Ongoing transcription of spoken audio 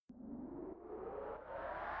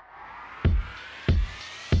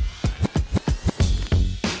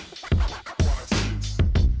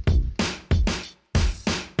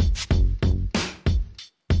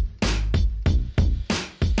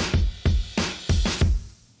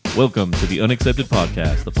Welcome to the Unaccepted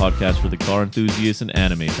Podcast, the podcast for the car enthusiasts and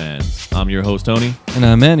anime fans. I'm your host, Tony. And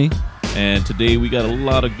I'm Manny. And today we got a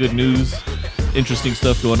lot of good news, interesting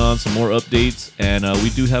stuff going on, some more updates, and we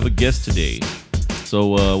do have a guest today. So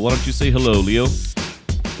why don't you say hello, Leo?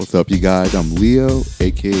 What's up, you guys? I'm Leo,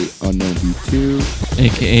 aka Unknown B2,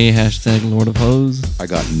 aka hashtag Lord of Hose. I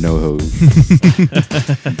got no hose.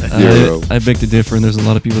 Zero. I beg to differ, and there's a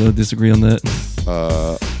lot of people that disagree on that.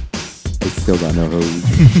 I still got no hose.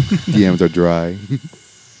 DMs are dry.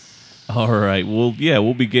 All right. Well, yeah,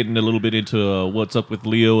 we'll be getting a little bit into what's up with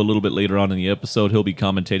Leo a little bit later on in the episode. He'll be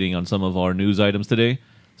commentating on some of our news items today.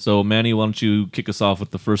 So, Manny, why don't you kick us off with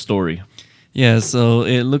the first story? Yeah, so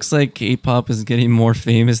it looks like K-pop is getting more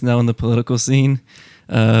famous now in the political scene.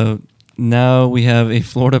 Now we have a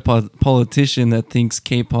Florida politician that thinks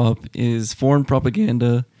K-pop is foreign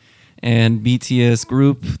propaganda, and BTS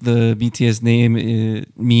group, the BTS name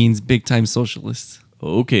means big time socialists.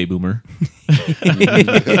 Okay, boomer.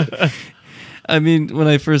 I mean, when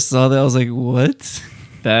I first saw that, I was like, what?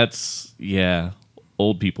 That's, yeah,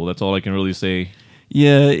 old people. That's all I can really say.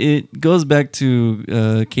 Yeah, it goes back to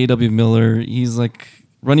KW Miller. He's like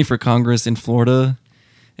running for Congress in Florida,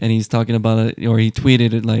 and he's talking about it, or he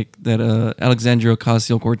tweeted it like that Alexandria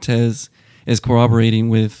Ocasio-Cortez is cooperating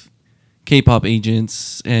with K-pop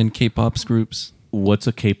agents and K-pop groups. What's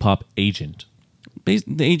a K-pop agent? The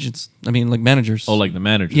agents, I mean, like managers. Oh, like the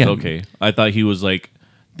managers. Yeah. Okay. I thought he was like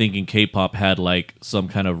thinking K-pop had like some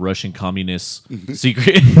kind of Russian communist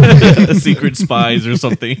secret spies or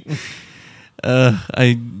something.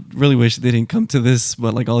 I really wish they didn't come to this,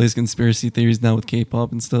 but like all these conspiracy theories now with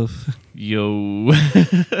K-pop and stuff. Yo.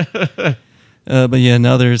 But yeah,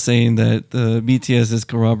 now they're saying that BTS is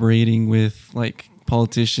corroborating with like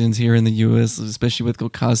politicians here in the U.S., especially with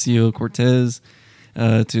Ocasio-Cortez,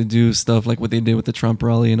 to do stuff like what they did with the Trump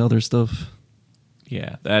rally and other stuff.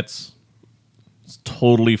 Yeah, that's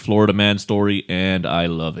totally Florida man story, and I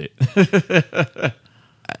love it.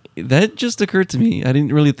 That just occurred to me. I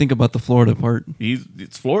didn't really think about the Florida part.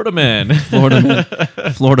 It's Florida man.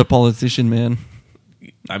 Florida politician man.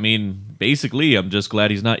 I mean, basically, I'm just glad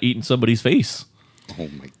he's not eating somebody's face. Oh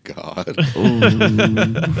my god.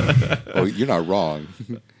 Oh, you're not wrong.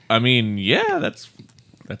 I mean, yeah, that's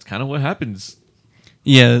kind of what happens.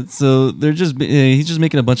 Yeah, so they're just he's just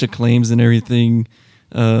making a bunch of claims and everything.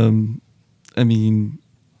 I mean,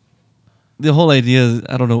 the whole idea,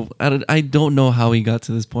 I don't know. I don't know how he got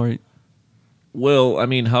to this point. Well, I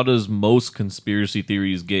mean, how does most conspiracy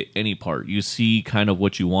theories get any part? You see kind of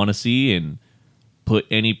what you want to see and put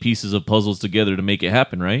any pieces of puzzles together to make it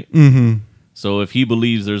happen, right? Mm-hmm. So if he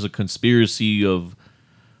believes there's a conspiracy of,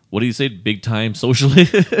 what do you say, big time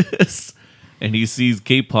socialists, and he sees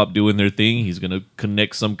K-pop doing their thing, he's going to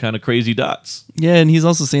connect some kind of crazy dots. Yeah, and he's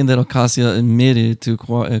also saying that Ocasio admitted to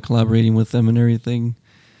collaborating with them and everything.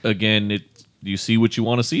 Again, you see what you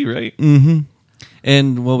want to see, right? Mm-hmm.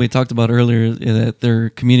 And what we talked about earlier, that they're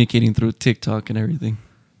communicating through TikTok and everything.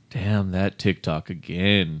 Damn, that TikTok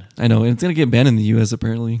again. I know, and it's going to get banned in the U.S.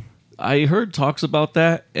 apparently. I heard talks about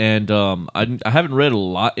that, and I haven't read a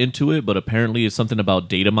lot into it, but apparently it's something about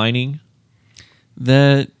data mining.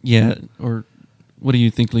 That, yeah, or what do you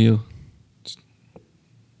think, Leo?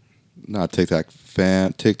 Not a TikTok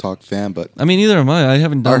fan, but I mean, neither am I. I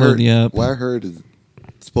haven't downloaded the app. What I heard is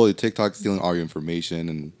supposedly TikTok's stealing all your information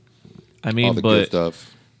and all the good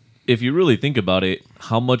stuff. If you really think about it,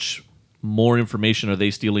 how much more information are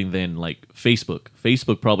they stealing than like Facebook?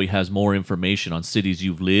 Facebook probably has more information on cities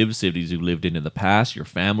you've lived in the past, your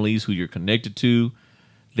families, who you're connected to.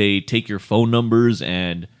 They take your phone numbers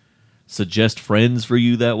and suggest friends for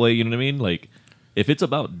you that way. You know what I mean? Like, if it's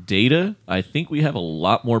about data, I think we have a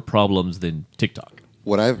lot more problems than TikTok.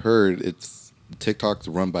 What I've heard, it's TikTok's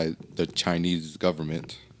run by the Chinese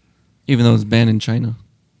government. Even though it's banned in China.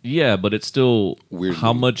 Yeah, but it's still, weirdly,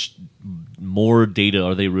 how much more data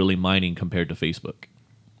are they really mining compared to Facebook?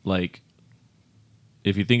 Like,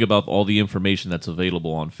 if you think about all the information that's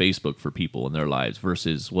available on Facebook for people in their lives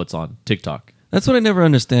versus what's on TikTok. That's what I never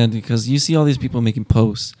understand, because you see all these people making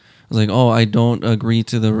posts. I was like, oh, I don't agree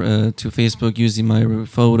to the to Facebook using my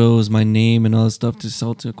photos, my name, and all this stuff to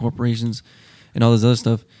sell to corporations and all this other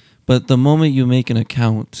stuff. But the moment you make an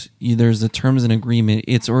account, there's the terms and agreement.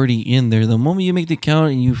 It's already in there. The moment you make the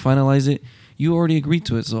account and you finalize it, you already agreed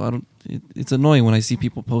to it. So it's annoying when I see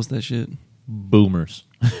people post that shit. Boomers.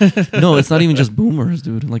 No, it's not even just boomers,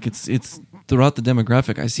 dude. Like it's throughout the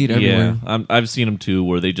demographic. I see it everywhere. Yeah, I've seen them too,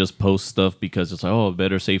 where they just post stuff because it's like, oh,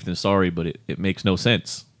 better safe than sorry, but it makes no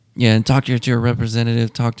sense. Yeah, and talk to your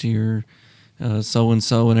representative, talk to your so and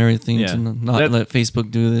so and everything Yeah. to not let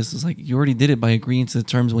Facebook do this. It's like you already did it by agreeing to the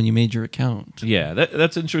terms when you made your account. Yeah,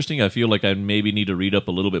 that's interesting. I feel like I maybe need to read up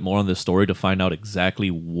a little bit more on this story to find out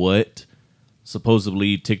exactly what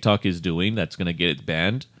supposedly TikTok is doing that's going to get it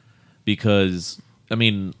banned. Because, I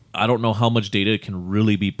mean, I don't know how much data it can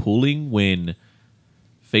really be pulling when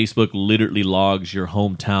Facebook literally logs your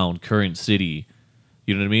hometown, current city.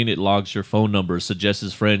 You know what I mean? It logs your phone number,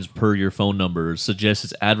 suggests friends per your phone number,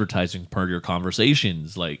 suggests advertising per your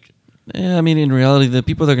conversations. Like, yeah, I mean, in reality, the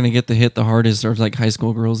people that are going to get the hit the hardest are like high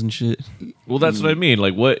school girls and shit. well, that's what I mean.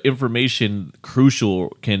 Like, what information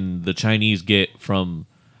crucial can the Chinese get from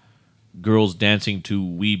girls dancing to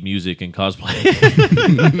weeb music and cosplay?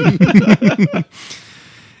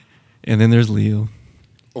 And then there's Leo.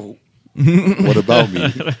 Oh. What about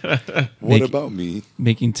me? What about me?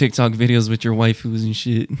 Making TikTok videos with your waifus and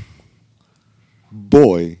shit.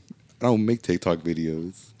 Boy, I don't make TikTok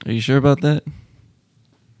videos. Are you sure about that?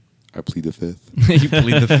 I plead the fifth. You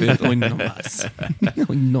plead the fifth. Hoy no más.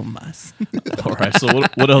 Hoy no más. All right. So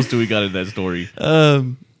what else do we got in that story?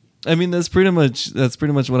 I mean, that's pretty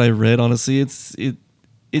much what I read. Honestly, it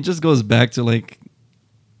just goes back to like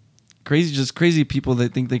crazy people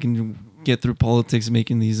that think they can get through politics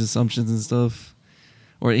making these assumptions and stuff.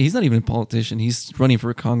 Or he's not even a politician. He's running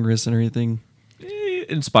for Congress and everything.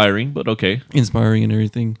 Inspiring, but okay. Inspiring and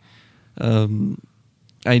everything.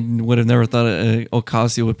 I would have never thought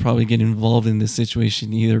Ocasio would probably get involved in this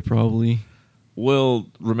situation either, probably.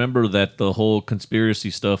 Well, remember that the whole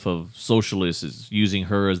conspiracy stuff of socialists is using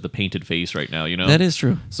her as the painted face right now, you know? That is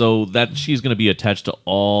true. So that she's going to be attached to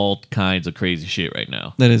all kinds of crazy shit right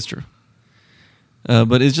now. That is true.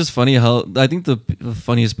 But it's just funny how I think the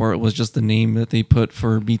funniest part was just the name that they put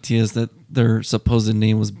for BTS, that their supposed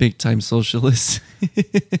name was Big Time Socialists.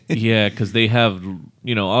 Yeah, because they have,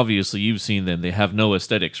 you know, obviously you've seen them. They have no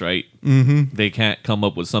aesthetics, right? Mm-hmm. They can't come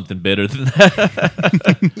up with something better than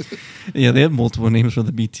that. Yeah, they have multiple names for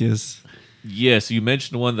the BTS. Yes, you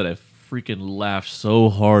mentioned one that I freaking laughed so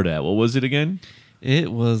hard at. What was it again?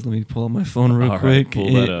 It was, let me pull up my phone real All quick. right,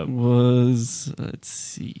 pull that up. It was, let's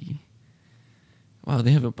see. Wow,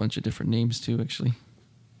 they have a bunch of different names too, actually.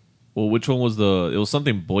 Well, which one was it was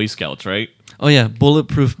something Boy Scouts, right? Oh yeah,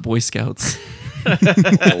 Bulletproof Boy Scouts. Oh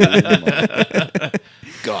my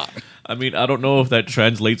God. I mean, I don't know if that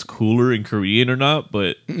translates cooler in Korean or not,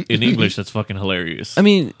 but in English, that's fucking hilarious. I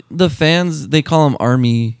mean, the fans, they call them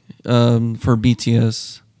ARMY for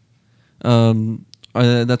BTS.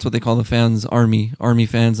 That's what they call the fans, ARMY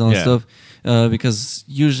fans and all that Yeah. stuff. Because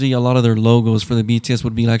usually a lot of their logos for the BTS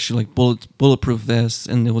would be actually like bulletproof vests,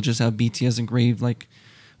 and it will just have BTS engraved, like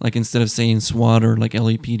instead of saying SWAT or like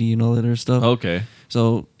LAPD and all that other stuff. Okay.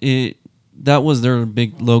 So that was their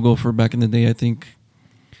big logo for back in the day, I think.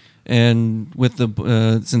 And with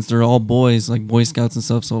the since they're all boys, like Boy Scouts and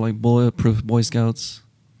stuff, so like Bulletproof Boy Scouts.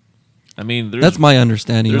 I mean, That's my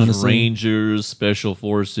understanding, there's honestly. Rangers, Special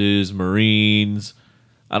Forces, Marines.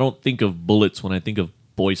 I don't think of bullets when I think of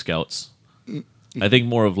Boy Scouts. I think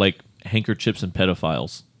more of like handkerchiefs and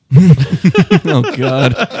pedophiles. Oh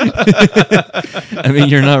God! I mean,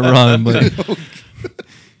 you're not wrong, but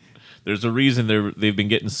There's a reason they've been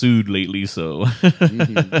getting sued lately. So,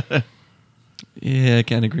 yeah, I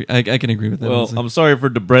can agree. I can agree with that. well, honestly. I'm sorry for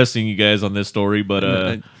depressing you guys on this story, but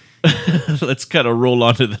let's kind of roll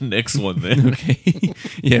on to the next one then. Okay,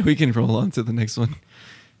 yeah, we can roll on to the next one.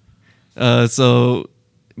 So,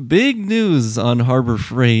 big news on Harbor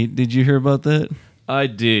Freight. Did you hear about that? I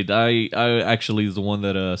did. I actually is the one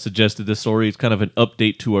that suggested this story. It's kind of an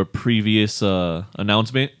update to our previous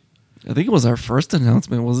announcement. I think it was our first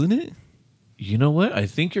announcement, wasn't it? You know what? I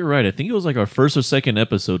think you're right. I think it was like our first or second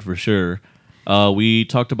episode for sure. We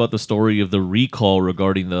talked about the story of the recall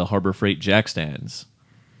regarding the Harbor Freight jack stands.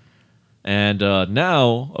 And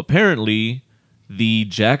now, apparently, the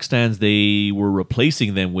jack stands they were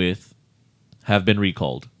replacing them with have been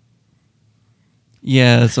recalled.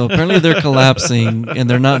 Yeah, so apparently they're collapsing, and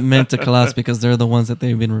they're not meant to collapse because they're the ones that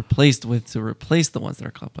they've been replaced with to replace the ones that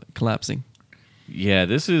are collapsing. Yeah,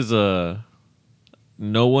 this is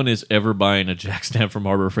no one is ever buying a jack stand from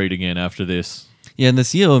Harbor Freight again after this. Yeah, and the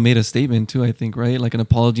CEO made a statement too, I think, right? Like an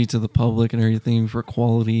apology to the public and everything for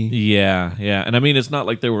quality. Yeah. And I mean, it's not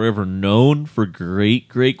like they were ever known for great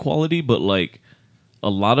quality, but like a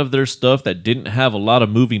lot of their stuff that didn't have a lot of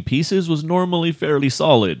moving pieces was normally fairly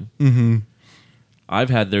solid. Mm-hmm. I've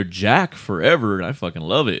had their jack forever, and I fucking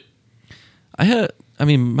love it.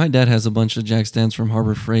 My dad has a bunch of jack stands from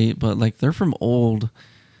Harbor Freight, but like they're from old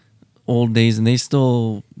days, and they're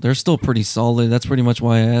still pretty solid. That's pretty much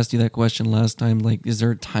why I asked you that question last time. Like, is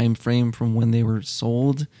there a time frame from when they were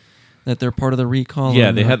sold? that they're part of the recall?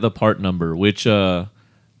 Yeah, they had the part number, which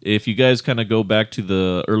if you guys kind of go back to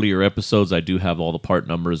the earlier episodes, I do have all the part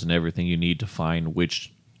numbers and everything you need to find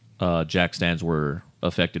which jack stands were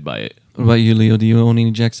affected by it. What about you, Leo? Do you own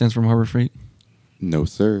any jack stands from Harbor Freight? No,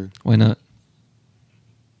 sir. Why not?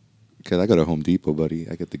 Because I go to Home Depot, buddy.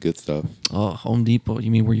 I get the good stuff. Oh, Home Depot. You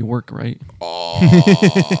mean where you work, right?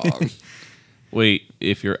 Oh. Wait,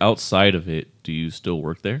 if you're outside of it, do you still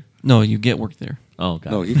work there? No, you get work there. Oh,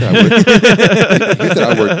 God. No, he said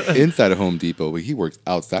I work inside of Home Depot, but he works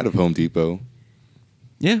outside of Home Depot.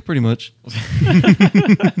 Yeah, pretty much.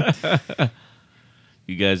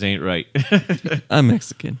 You guys ain't right. I'm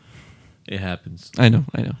Mexican. It happens. I know.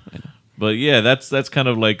 But yeah, that's kind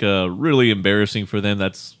of like really embarrassing for them.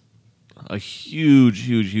 That's a huge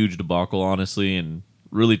debacle, honestly, and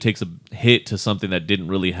really takes a hit to something that didn't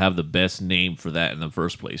really have the best name for that in the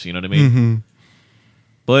first place. You know what I mean? Mm-hmm.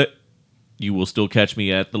 But you will still catch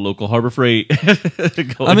me at the local Harbor Freight.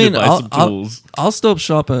 I'll still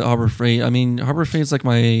shop at Harbor Freight. I mean, Harbor Freight's like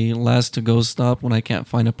my last to-go stop when I can't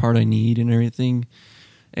find a part I need and everything.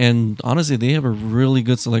 And honestly, they have a really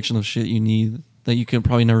good selection of shit you need that you can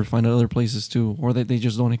probably never find at other places too, or that they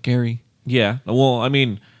just don't carry. Yeah. Well, I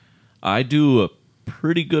mean, I do a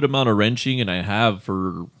pretty good amount of wrenching, and I have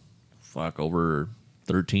for over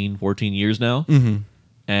 13, 14 years now. Mm-hmm.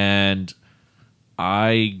 And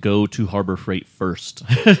I go to Harbor Freight first.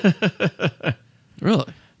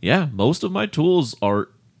 Really? Yeah, most of my tools are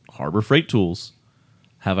Harbor Freight tools.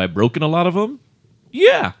 Have I broken a lot of them?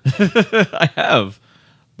 Yeah, I have.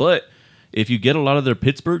 But if you get a lot of their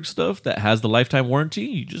Pittsburgh stuff that has the lifetime warranty,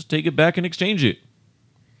 you just take it back and exchange it.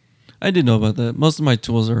 I did know about that. Most of my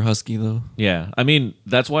tools are Husky, though. Yeah, I mean,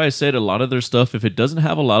 that's why I said a lot of their stuff, if it doesn't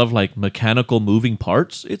have a lot of like mechanical moving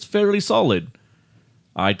parts, it's fairly solid.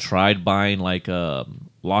 I tried buying like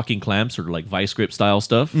locking clamps or like vice grip style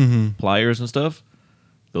stuff, pliers and stuff.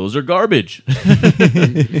 Those are garbage.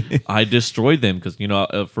 I destroyed them because,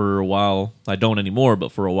 for a while, I don't anymore,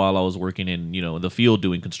 but for a while I was working in, in the field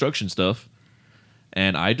doing construction stuff.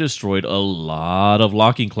 And I destroyed a lot of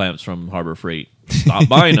locking clamps from Harbor Freight. Stop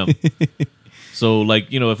buying them. So,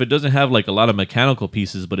 if it doesn't have like a lot of mechanical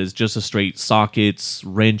pieces, but it's just a straight sockets,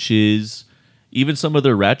 wrenches, even some of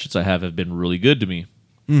their ratchets I have been really good to me.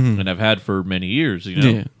 And I've had for many years,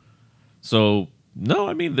 Yeah. So, no,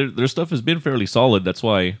 I mean, their stuff has been fairly solid. That's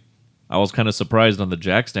why I was kind of surprised on the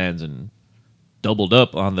jack stands and doubled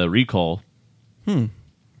up on the recall.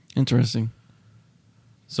 Interesting.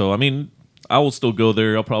 So, I mean, I will still go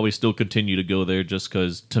there. I'll probably still continue to go there just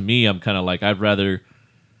because, to me, I'm kind of like, I'd rather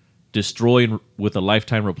destroy with a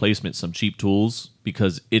lifetime replacement some cheap tools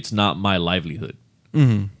because it's not my livelihood.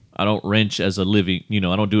 Mm-hmm. I don't wrench as a living, I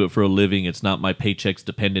don't do it for a living. It's not my paychecks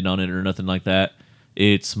dependent on it or nothing like that.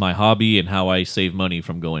 It's my hobby and how I save money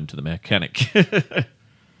from going to the mechanic.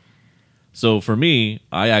 So for me,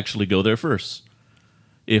 I actually go there first.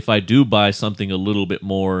 If I do buy something a little bit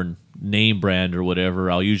more name brand or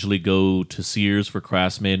whatever, I'll usually go to Sears for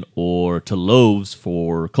Craftsman or to Lowe's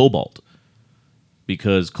for Cobalt.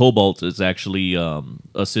 Because Cobalt is actually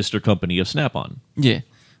a sister company of Snap-on. Yeah.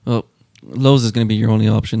 Well, Lowe's is going to be your only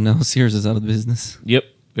option now. Sears is out of business. Yep.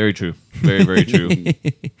 Very true. Very, very true.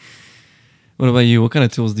 What about you? What kind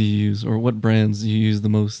of tools do you use, or what brands do you use the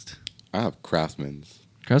most? I have Craftsman's.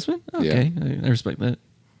 Craftsman? Okay, Yeah. I respect that.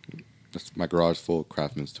 That's my garage full of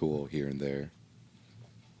Craftsman's tool here and there.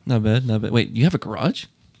 Not bad, not bad. Wait, you have a garage?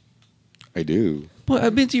 I do. Boy,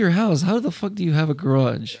 I've been to your house. How the fuck do you have a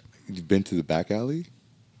garage? You've been to the back alley?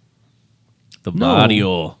 The No.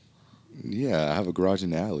 Barrio. Yeah, I have a garage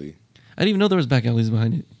in the alley. I didn't even know there was back alleys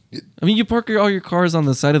behind it. I mean, you park all your cars on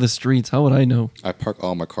the side of the streets. How would I know? I park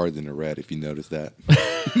all my cars in the red, if you notice that.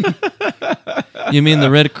 You mean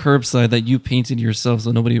the red curbside that you painted yourself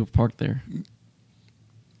so nobody would park there?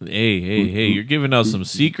 Hey, you're giving out some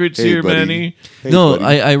secrets Hey, here, buddy. Manny. Hey, No,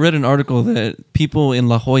 buddy. I read an article that people in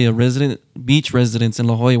La Jolla, beach residents in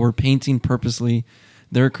La Jolla, were painting purposely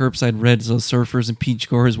their curbside red so surfers and beach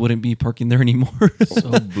goers wouldn't be parking there anymore.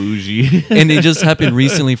 So bougie. And it just happened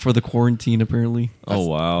recently for the quarantine, apparently. Oh,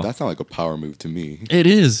 wow. That sounds like a power move to me. It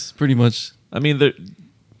is, pretty much. I mean,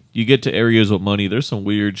 you get to areas with money, there's some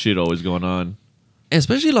weird shit always going on.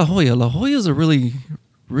 Especially La Jolla. La Jolla is a really,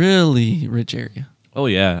 really rich area. Oh,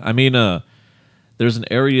 yeah. I mean, there's an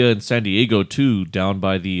area in San Diego, too, down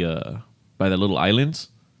by the little islands.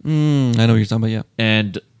 I know what you're talking about, yeah.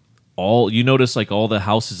 And you notice like all the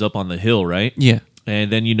houses up on the hill, right? Yeah.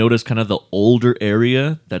 And then you notice kind of the older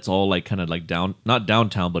area that's all like kind of like not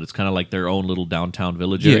downtown, but it's kind of like their own little downtown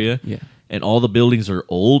village area. Yeah. And all the buildings are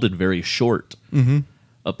old and very short. Mm-hmm.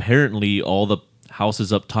 Apparently, all the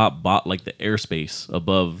houses up top bought like the airspace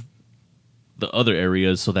above the other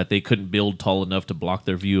areas so that they couldn't build tall enough to block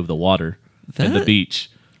their view of the water and the beach.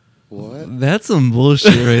 What? That's some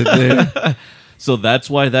bullshit right there. So that's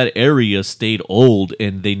why that area stayed old,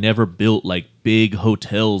 and they never built like big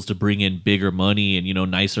hotels to bring in bigger money and, you know,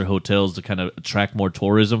 nicer hotels to kind of attract more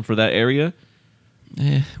tourism for that area.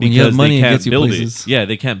 When you have money, it gets you build places. it. Yeah,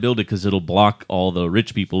 they can't build it because it'll block all the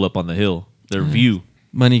rich people up on the hill, their view.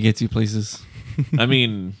 Money gets you places. I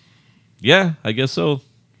mean, yeah, I guess so.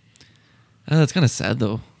 That's kind of sad,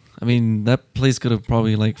 though. I mean, that place could have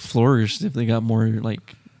probably like flourished if they got more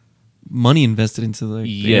like money invested into the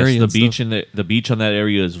area. Yes, the beach on that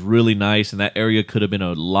area is really nice, and that area could have been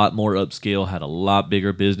a lot more upscale, had a lot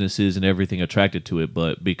bigger businesses and everything attracted to it.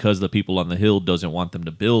 But because the people on the hill doesn't want them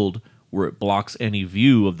to build where it blocks any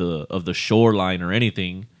view of the shoreline or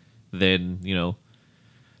anything, then, you know,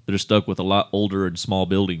 they're stuck with a lot older and small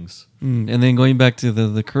buildings. And then going back to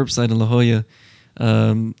the curbside in La Jolla,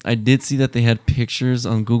 I did see that they had pictures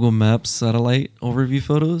on Google Maps satellite overview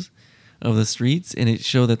photos of the streets, and it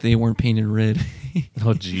showed that they weren't painted red.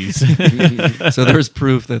 Oh, jeez. So there's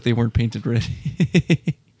proof that they weren't painted red.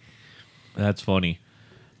 That's funny.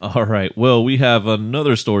 All right. Well, we have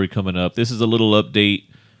another story coming up. This is a little update.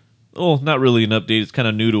 Oh, not really an update. It's kind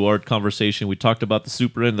of new to our conversation. We talked about the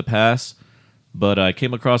Supra in the past, but I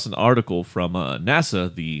came across an article from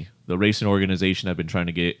NASA, the racing organization I've been trying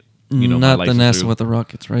to get, you know, not my the license NASA through. with the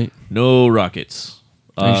rockets, right? No rockets.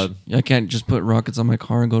 I can't just put rockets on my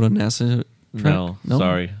car and go to NASA track? No,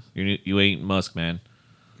 sorry. You ain't Musk, man.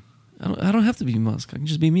 I don't have to be Musk. I can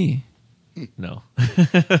just be me. No.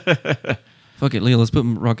 Fuck it, Leo. Let's put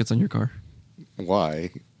rockets on your car.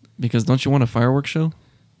 Why? Because don't you want a fireworks show?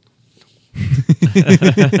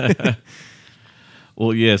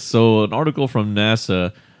 Well, yes. So an article from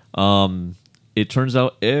NASA. It turns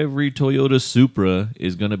out every Toyota Supra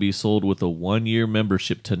is going to be sold with a 1-year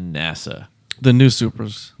membership to NASA. The new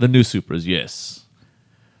Supras. The new Supras, yes.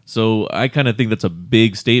 So I kind of think that's a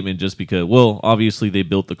big statement just because, well, obviously they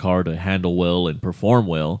built the car to handle well and perform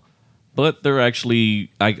well, but they're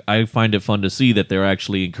actually, I find it fun to see that they're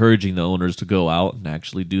actually encouraging the owners to go out and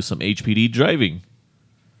actually do some HPD driving.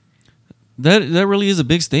 That really is a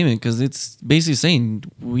big statement because it's basically saying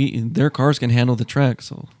their cars can handle the track,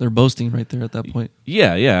 so they're boasting right there at that point.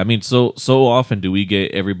 Yeah. I mean, so often do we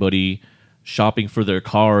get everybody shopping for their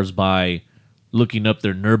cars by looking up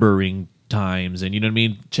their Nürburgring times and, you know what I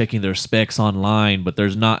mean, checking their specs online, but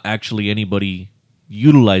there's not actually anybody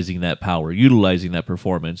utilizing that power, utilizing that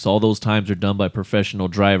performance. All those times are done by professional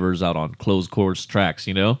drivers out on closed course tracks,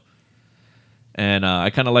 you know? And I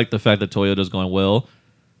kind of like the fact that Toyota's going, well,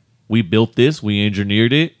 we built this, we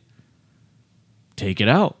engineered it, take it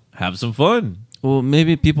out, have some fun. Well,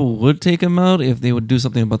 maybe people would take them out if they would do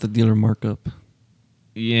something about the dealer markup.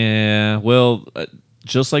 Yeah, well,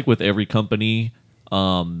 just like with every company,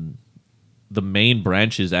 the main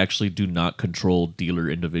branches actually do not control dealer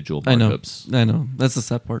individual markups. I know. That's the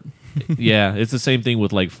sad part. Yeah, it's the same thing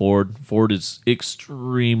with like Ford. Ford is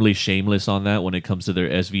extremely shameless on that when it comes to their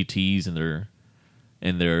SVTs and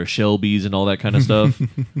their Shelbys and all that kind of stuff.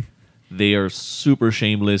 They are super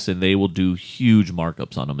shameless, and they will do huge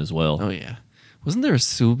markups on them as well. Oh, yeah. Wasn't there a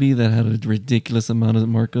Subi that had a ridiculous amount of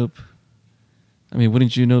markup? I mean,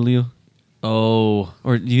 wouldn't you know, Leo? Oh.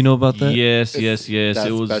 Or do you know about that? Yes. That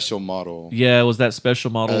it was special model. Yeah, it was that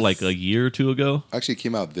special model like a year or two ago. Actually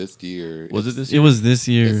came out this year. Was it this It year? was this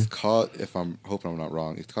year. It's called, if I'm hoping I'm not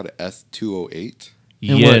wrong, it's called an S208.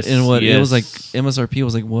 Yes. It was like MSRP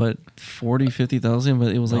was like what 40, 50,000, but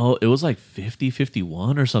it was like it was like 50,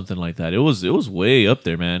 51 or something like that. It was way up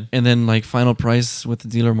there, man. and then like final price with the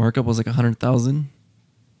dealer markup was like 100,000.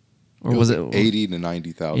 Or was it 80 to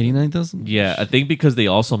 90,000? 89,000? Yeah, I think because they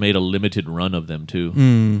also made a limited run of them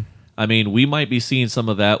too. I mean, we might be seeing some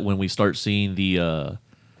of that when we start seeing the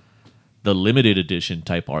limited edition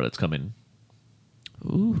Type R that's coming.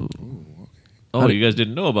 Ooh. Oh, you guys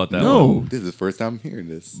didn't know about that? No. one? This is the first time I'm hearing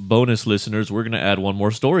this. Bonus listeners, we're going to add one more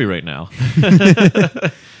story right now.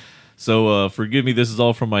 So forgive me, this is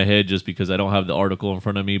all from my head just because I don't have the article in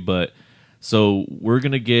front of me. But so we're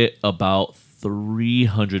going to get about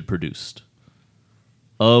 300 produced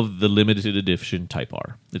of the limited edition Type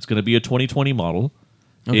R. It's going to be a 2020 model.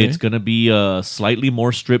 Okay. It's going to be slightly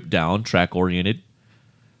more stripped down, track oriented.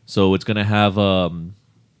 So it's going to have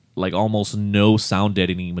like almost no sound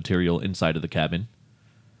deadening material inside of the cabin.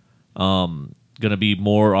 Going to be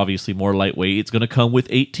obviously more lightweight. It's going to come with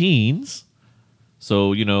 18s.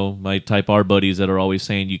 So, you know, my Type R buddies that are always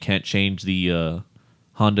saying you can't change the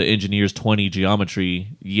Honda Engineers 20 geometry,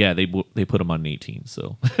 yeah, they put them on an 18.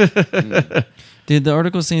 So, Did the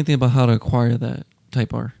article say anything about how to acquire that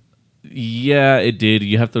Type R? Yeah, it did.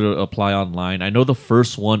 You have to apply online. I know the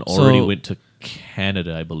first one already went to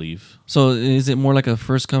Canada, I believe. So is it more like a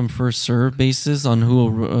first come first serve basis on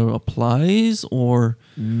who applies, or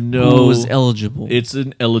who is eligible? It's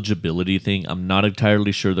an eligibility thing. I'm not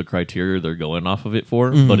entirely sure the criteria they're going off of it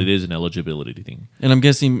for, but it is an eligibility thing. And I'm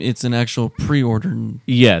guessing it's an actual pre-order.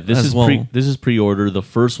 Yeah, this is pre-order. The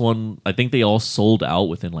first one, I think they all sold out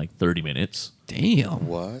within like 30 minutes. Damn.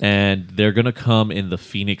 What? And they're gonna come in the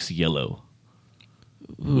Phoenix Yellow.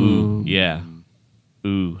 Ooh, yeah.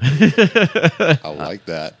 Ooh. I like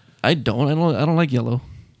that. I don't like yellow.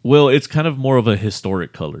 Well, it's kind of more of a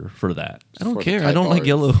historic color for that. I don't care. I don't like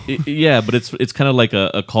yellow. Yeah, but it's kind of like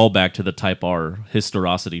a callback to the Type R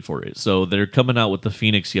historicity for it. So they're coming out with the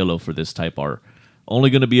Phoenix Yellow for this Type R. Only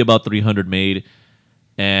going to be about 300 made,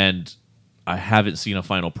 and I haven't seen a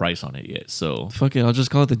final price on it yet. So fuck it, I'll just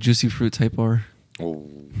call it the Juicy Fruit Type R. Oh.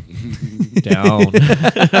 Down.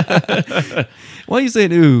 Why are you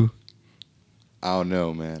saying ooh? I don't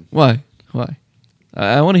know, man. Why?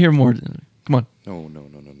 I want to hear more. Come on. No.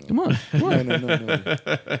 Come on.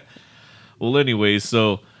 No. Well, anyway,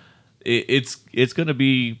 so it's going to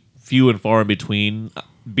be few and far in between.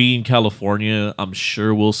 Being California, I'm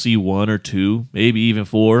sure we'll see 1 or 2, maybe even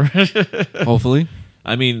 4. Hopefully.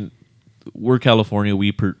 I mean, we're California.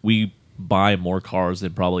 We buy more cars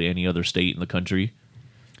than probably any other state in the country.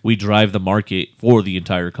 We drive the market for the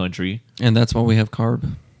entire country. And that's why we have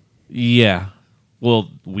CARB. Yeah.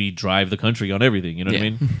 Well, we drive the country on everything, you know what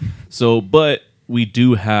I mean? So, but we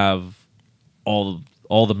do have all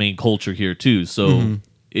the main culture here too. So,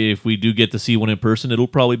 if we do get to see one in person, it'll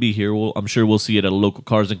probably be here. I'm sure we'll see it at a local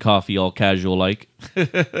Cars and Coffee, all casual like.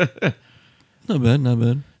 Not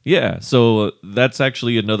bad. Yeah, so that's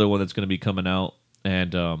actually another one that's going to be coming out,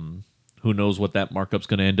 and who knows what that markup's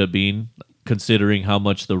going to end up being, considering how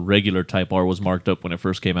much the regular Type R was marked up when it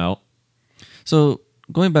first came out. So,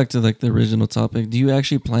 going back to like the original topic, do you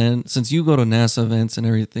actually plan, since you go to NASA events and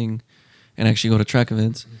everything, and actually go to track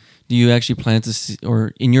events, do you actually plan to see,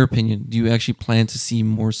 or in your opinion, do you actually plan to see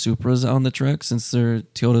more Supras on the track since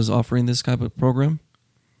Toyota's offering this type of program?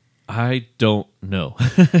 I don't know.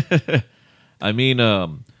 I mean,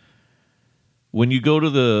 when you go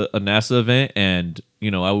to a NASA event, and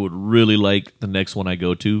I would really like the next one I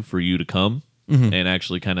go to for you to come and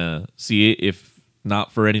actually kind of see it. If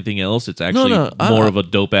not for anything else, it's actually more of a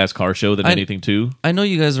dope ass car show than anything too. I know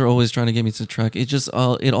you guys are always trying to get me to track. It just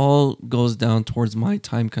it all goes down towards my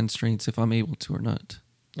time constraints, if I'm able to or not.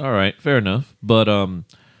 All right, fair enough. But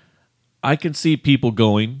I can see people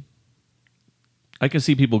going. I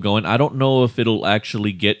don't know if it'll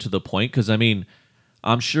actually get to the point, because I mean,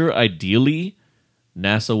 I'm sure ideally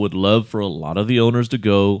NASA would love for a lot of the owners to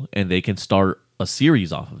go and they can start a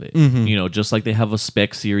series off of it. Just like they have a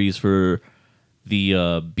spec series for the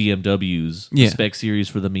BMWs, spec series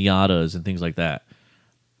for the Miatas and things like that.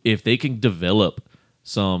 If they can develop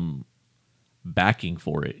some backing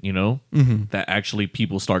for it, that actually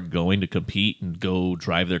people start going to compete and go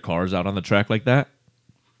drive their cars out on the track like that,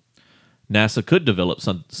 NASA could develop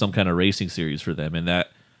some kind of racing series for them, and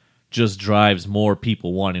that just drives more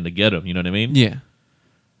people wanting to get them. You know what I mean? Yeah.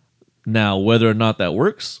 Now, whether or not that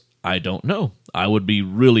works, I don't know. I would be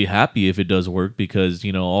really happy if it does work, because,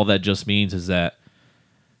 all that just means is that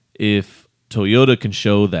if Toyota can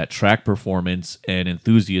show that track performance and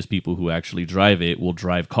enthusiast people who actually drive it will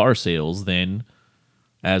drive car sales, then,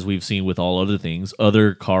 as we've seen with all other things,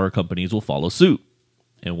 other car companies will follow suit,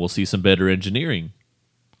 and we'll see some better engineering.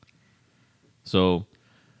 So,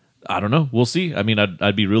 I don't know. We'll see. I mean,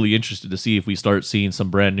 I'd be really interested to see if we start seeing some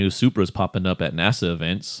brand new Supras popping up at NASA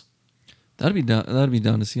events. That'd be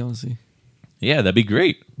down to see, honestly. Yeah, that'd be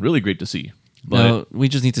great. Really great to see. But now, we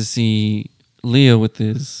just need to see Leo with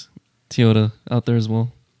his Toyota out there as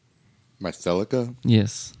well. My Celica?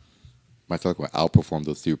 Yes. My Celica will outperform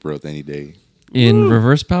those Supras any day. In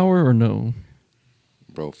reverse power or no?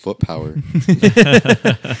 Bro, foot power.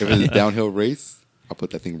 If it's a downhill race, I'll put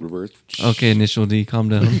that thing in reverse. Okay, initial D, calm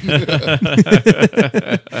down.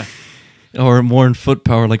 Or more in foot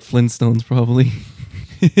power, like Flintstones, probably.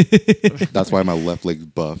 That's why my left leg's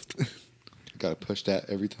buffed. Gotta push that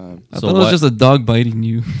every time. I thought it was just a dog biting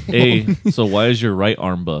you. Hey, so why is your right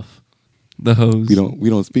arm buff? The hose. We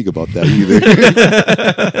don't speak about that either.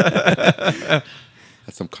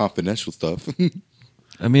 That's some confidential stuff.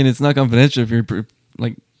 I mean, it's not confidential if you're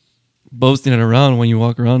like boasting it around when you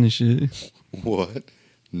walk around and shit. What?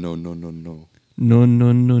 No. No. No.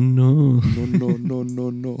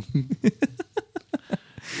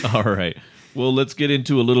 All right. Well, let's get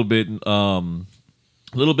into a little bit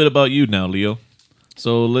about you now, Leo.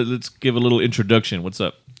 So let's give a little introduction. What's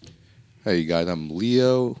up? Hey, you guys. I'm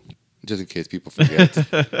Leo. just in case people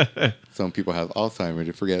forget. Some people have Alzheimer's;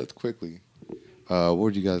 they forget quickly. What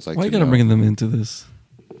would you guys like? Why to you gotta know? bring them into this?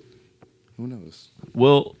 Who knows?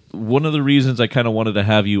 Well, one of the reasons I kind of wanted to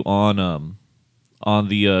have you on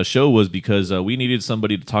the show was because we needed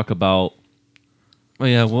somebody to talk about. Oh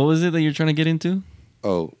yeah, what was it that you're trying to get into?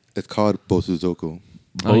 Oh, it's called Bosuzoku.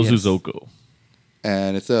 Bosuzoku.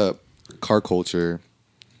 And it's a car culture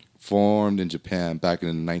formed in Japan back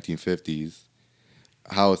in the 1950s.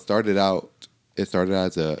 How it started out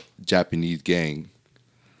as a Japanese gang,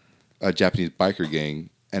 a Japanese biker gang.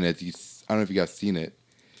 And I don't know if you guys seen it.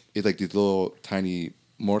 It's like these little tiny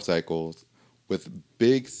motorcycles with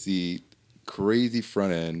big seat, crazy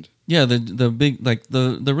front end. Yeah, the big, like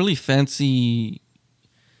the really fancy,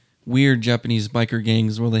 weird Japanese biker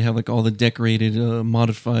gangs where they have like all the decorated,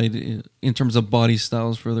 modified in terms of body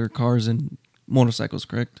styles for their cars and motorcycles.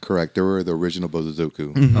 Correct. Correct. They were the original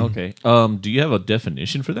Bosuzoku. Mm-hmm. Okay. Do you have a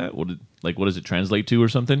definition for that? What does it translate to or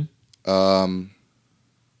something? I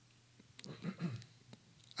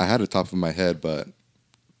had it top of my head, but it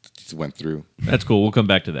just went through. That's cool. We'll come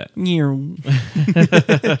back to that.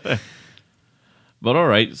 But all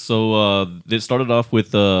right, so it started off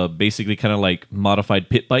with basically kind of like modified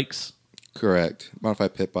pit bikes. Correct.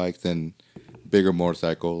 Modified pit bikes and bigger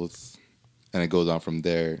motorcycles, and it goes on from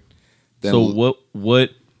there. Then So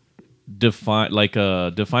what define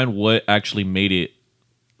what actually made it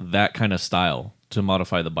that kind of style to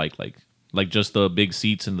modify the bike, like just the big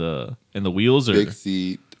seats and the wheels, or big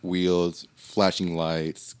seat, wheels, flashing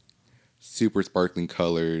lights, super sparkling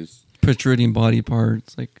colors, Protruding body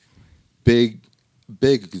parts, like big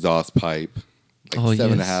exhaust pipe, like Oh,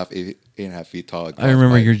 7.5, 8.5 feet tall. I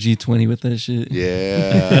remember pipe. your G20 with that shit.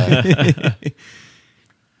 Yeah.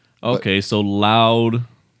 okay, so loud,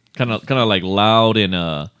 kind of like loud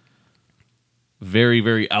and very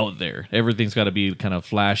very out there. Everything's got to be kind of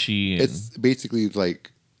flashy. And It's basically like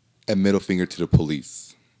a middle finger to the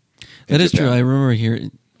police. That is true. I remember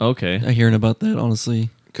hearing about that, honestly.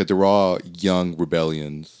 Because they're all young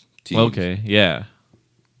rebellions. Teens, Okay, yeah.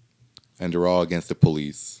 and they're all against the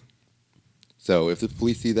police. So if the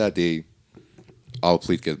police see that, all the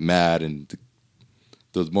police get mad, and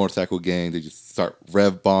those motorcycle gangs, they just start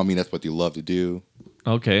rev bombing. That's what they love to do.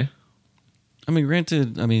 Okay. I mean,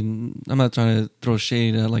 granted, I'm not trying to throw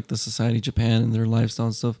shade at like the society of Japan and their lifestyle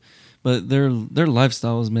and stuff, but their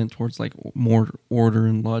lifestyle is meant towards like more order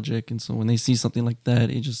and logic, and so when they see something like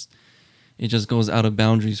that, it just goes out of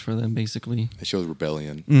boundaries for them, basically. It shows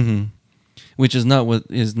rebellion. Mm-hmm. Which is not what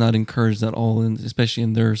is not encouraged at all, especially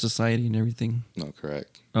in their society and everything. No,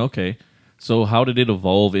 correct. Okay. So how did it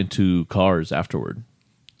evolve into cars afterward?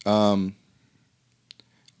 I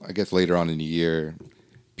guess later on in the year,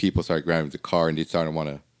 people started grabbing the car and they started to want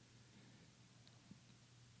to.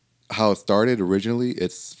 How it started originally,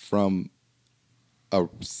 it's from a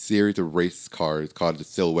series of race cars called the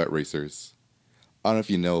Silhouette Racers. I don't know if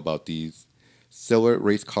you know about these. Silhouette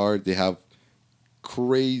race cars, they have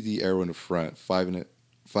crazy aero in the front,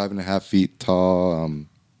 5.5 feet tall,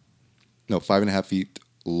 5.5 feet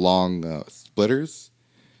long splitters,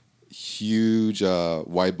 huge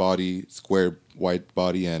wide body, square wide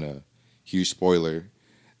body, and a huge spoiler.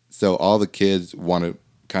 So all the kids want to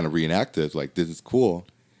kind of reenact this, like this is cool.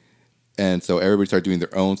 And so everybody started doing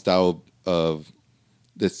their own style of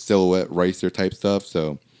this silhouette racer type stuff.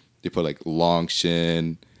 So they put like long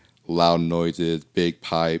shin, loud noises, big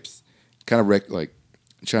pipes, kind of like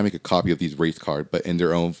trying to make a copy of these race cars, but in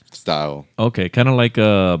their own style. Okay, kind of like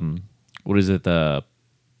what is it, the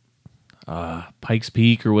Pikes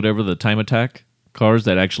Peak or whatever, the Time Attack cars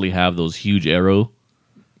that actually have those huge aero,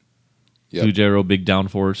 Yep. huge aero, big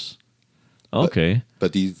downforce. Okay,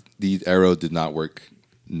 But these arrows did not work.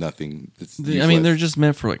 Nothing. It's I mean, they're just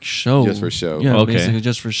meant for like show. Just for show. Yeah, Okay. basically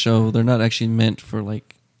just for show. They're not actually meant for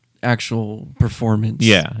like actual performance.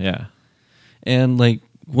 yeah. And like,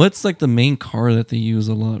 what's like the main car that they use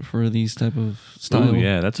a lot for these type of style? Oh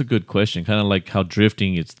yeah, that's a good question. Kind of like how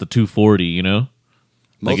drifting, it's the 240. You know,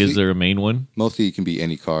 like Mostly- is there a main one? Mostly it can be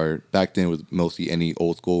any car. Back then it was mostly any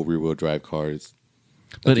old school rear wheel drive cars.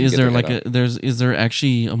 But That is can there get like their head is there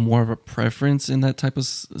actually a more of a preference in that type of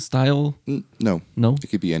style? No. No. It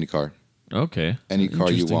could be any car. Okay, Any car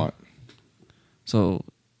you Interesting. want. So,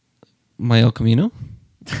 my El Camino?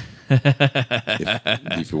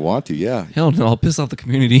 If you want to, yeah. Hell no! I'll piss off the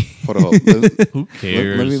community. Hold on. who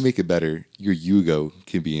cares? Let me make it better. Your Yugo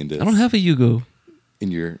can be in this. I don't have a Yugo.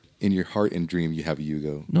 in your heart and dream. You have a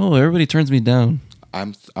Yugo. No, everybody turns me down.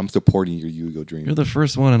 I'm supporting your Yugo dream. You're the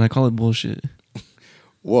first one, and I call it bullshit.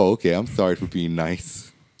 Whoa, okay. I'm sorry for being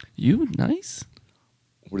nice. You nice?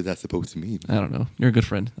 What is that supposed to mean? I don't know. You're a good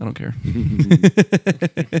friend. I don't care.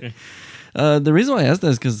 The reason why I asked that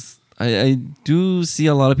is because I do see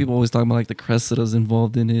a lot of people always talking about like the Cressidas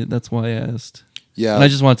involved in it. That's why I asked. Yeah, And I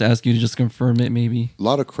just wanted to ask you to just confirm it, maybe. a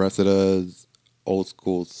lot of Cressidas, old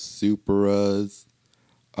school Supras,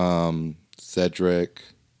 Cedric.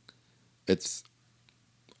 It's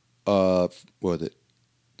what was it?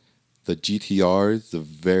 The GTRs, the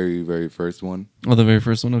very, very first one. Oh, the very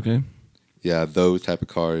first one. Okay. Yeah, those type of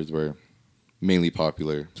cars were mainly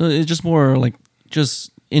popular. So it's just more like just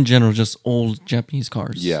in general, just old Japanese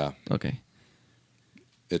cars. Yeah, Okay.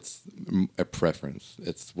 it's a preference.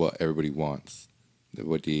 It's what everybody wants.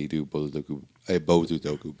 What they do, a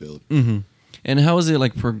Bozudoku build. Mm-hmm. And how is it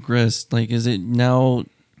like progressed? Like, is it now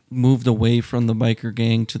moved away from the biker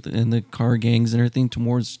gang and the car gangs and everything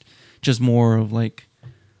towards just more of like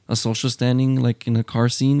a social standing, like in a car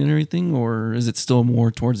scene and everything, or is it still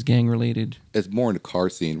more towards gang related? It's more in the car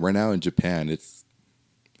scene right now in Japan. It's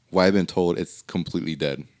what I've been told. It's completely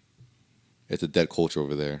dead. It's a dead culture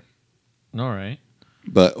over there. All right.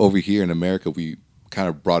 But over here in America, we kind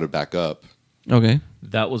of brought it back up. Okay.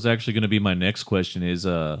 That was actually going to be my next question is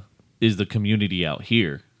the community out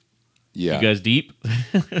here? Yeah, You guys deep?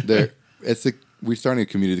 we're starting a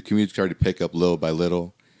community. The community started to pick up little by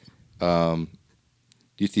little.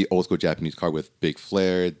 You see old school Japanese car with big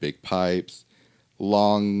flares, big pipes,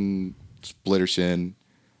 long splitter shin.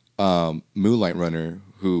 Moonlight Runner,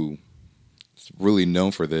 who is really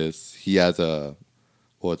known for this, he has an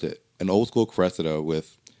old school Cressida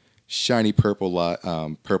with shiny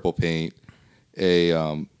purple paint,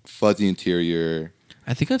 a fuzzy interior.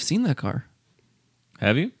 I think I've seen that car.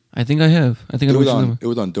 Have you? I think I have. I think I It know was which on one. it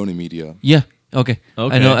was on Doni Media. Yeah. Okay.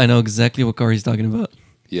 Okay. I know exactly what car he's talking about.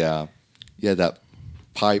 Yeah, that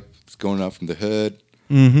pipe is going up from the hood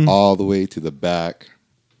Mm-hmm. all the way to the back.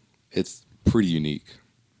 It's pretty unique,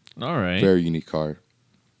 All right. very unique car.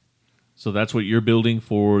 So that's what you're building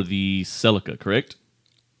for the Celica, correct?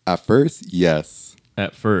 At first, yes,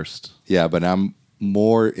 At first. yeah, but I'm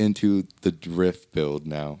more into the drift build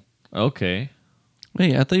now. Okay.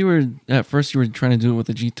 Wait, I thought you were trying to do it with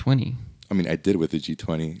the G20. I mean, I did with the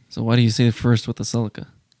G20. So why do you say it first with the Celica?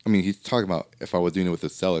 I mean, he's talking about if I was doing it with the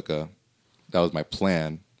Celica, that was my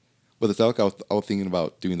plan. With the Celica, I was thinking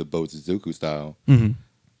about doing the Bo Suzuku style. Mm-hmm.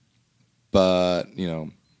 But,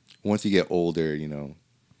 once you get older, you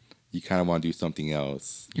kind of want to do something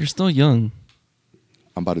else. You're still young.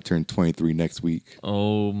 I'm about to turn 23 next week.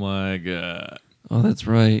 Oh my god. Oh, that's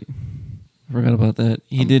right. I forgot about that.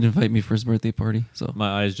 He did invite me for his birthday party. So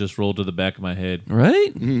My eyes just rolled to the back of my head.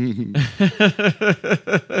 right.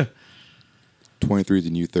 23 is the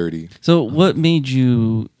new 30. So what made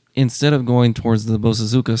you, instead of going towards the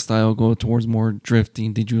Bosuzuka style, go towards more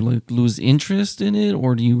drifting? Did you like lose interest in it,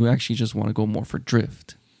 or do you actually just want to go more for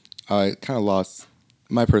drift? I kind of lost,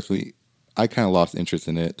 I kind of lost interest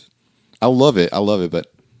in it. I love it,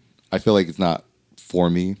 but I feel like it's not for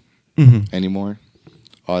me anymore.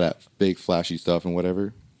 All that big flashy stuff and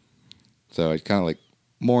whatever. So I kind of like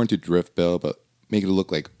more into drift build, but make it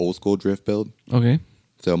look like old school drift build. Okay.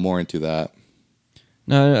 So more into that.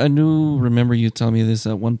 Now I do remember you telling me this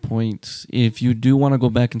at one point. If you do want to go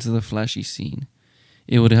back into the flashy scene,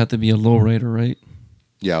 it would have to be a lowrider, right?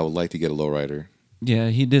 Yeah, I would like to get a lowrider. Yeah,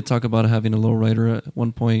 he did talk about having a lowrider at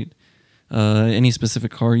one point. Any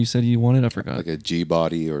specific car you said you wanted? I forgot. Like a G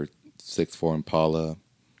body or 6'4" Impala.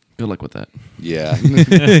 Good luck with that. Yeah,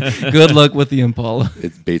 Good luck with the Impala.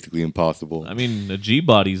 it's basically impossible. I mean, the G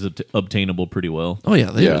body's obtainable pretty well. Oh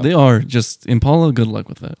yeah, they are. Just Impala, good luck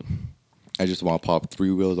with that. I just want to pop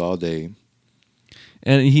 3 wheels all day.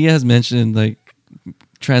 And he has mentioned like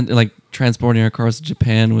transporting our cars to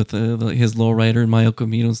Japan with his lowrider and Mayo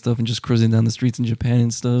Camino and stuff, and just cruising down the streets in Japan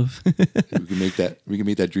and stuff. We can make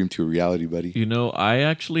that dream to a reality, buddy. You know, I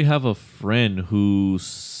actually have a friend who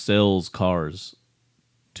sells cars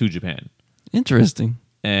to Japan. Interesting.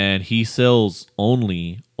 And he sells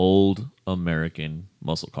only old American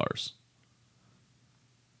muscle cars.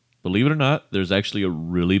 Believe it or not, there's actually a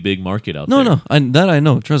really big market out there. No, I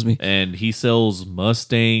know. Trust me. And he sells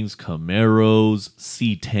Mustangs, Camaros,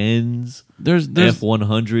 C10s, There's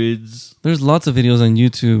F100s. There's lots of videos on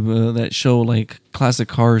YouTube that show like classic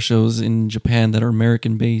car shows in Japan that are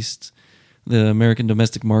American based, the American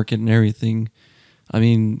domestic market and everything. I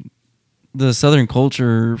mean, the Southern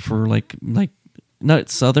culture for like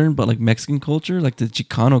not Southern but like Mexican culture, like the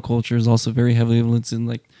Chicano culture is also very heavily influenced in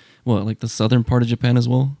like the southern part of Japan as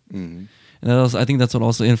well. Mm-hmm. And I think that's what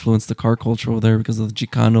also influenced the car culture over there because of the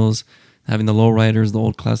Chicanos having the lowriders, the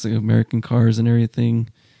old classic American cars and everything.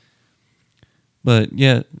 But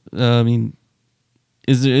yeah, I mean,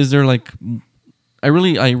 is there like I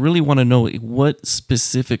really want to know what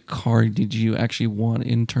specific car did you actually want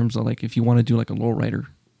in terms of like if you want to do like a lowrider.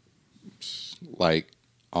 Like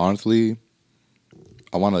honestly,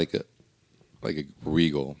 I want like a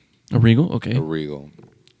Regal, A Regal, okay. a Regal,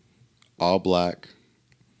 all black,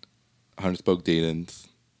 100-spoke Dayton's,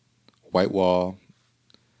 white wall,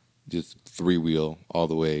 just 3-wheel all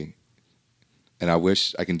the way. And I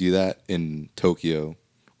wish I can do that in Tokyo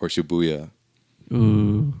or Shibuya.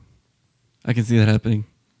 Ooh, I can see that happening.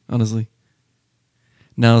 Honestly,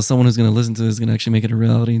 now someone who's gonna listen to this is gonna actually make it a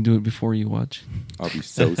reality and do it before you watch. I'll be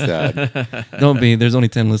so sad. Don't be. There's only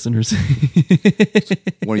 10 listeners.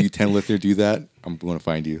 One of you 10 listeners do that, I'm going to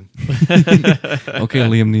find you. Okay,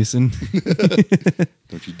 Liam Neeson.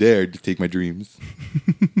 Don't you dare to take my dreams.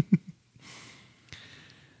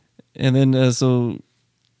 And then so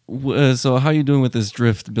how are you doing with this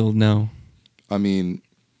drift build now? I mean,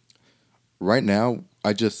 right now,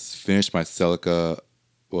 I just finished my Celica,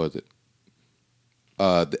 what was it?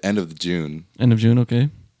 The end of June. End of June,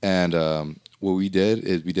 okay. And what we did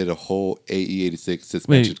is we did a whole AE86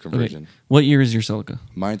 suspension conversion. Okay. What year is your Celica?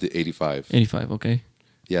 Mine's at 85. 85, okay.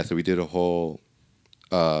 Yeah, so we did a whole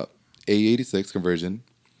AE86 conversion.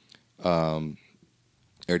 Everything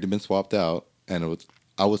been swapped out, and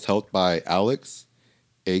I was helped by Alex,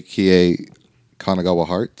 aka Kanagawa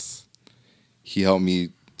Hearts. He helped me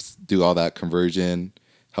do all that conversion,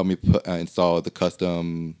 helped me install the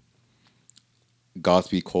custom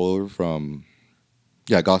Godspeed coilover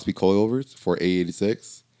Godspeed coilovers for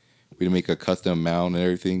A86. We had to make a custom mount and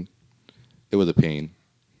everything. It was a pain.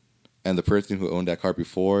 And the person who owned that car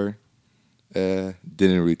before didn't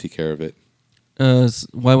really take care of it.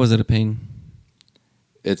 Why was it a pain?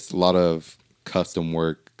 It's a lot of custom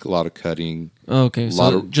work, a lot of cutting. Okay,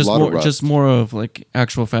 so just more of like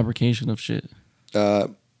actual fabrication of shit. Yeah,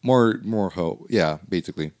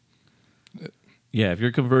 basically. Yeah, if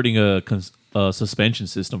you're converting a suspension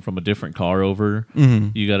system from a different car over,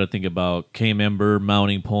 you got to think about K-member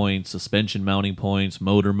mounting points, suspension mounting points,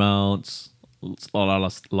 motor mounts, a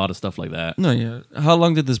lot of stuff like that. No, yeah. How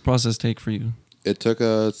long did this process take for you? It took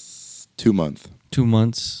us 2 months. 2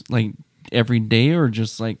 months, like every day or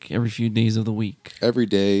just like every few days of the week? Every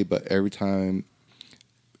day, but every day,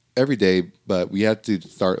 but we had to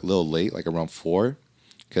start a little late, like around 4,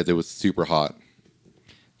 because it was super hot.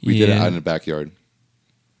 We did it out in the backyard.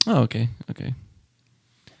 Oh, okay.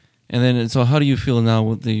 And then, so how do you feel now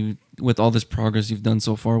with all this progress you've done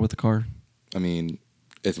so far with the car? I mean,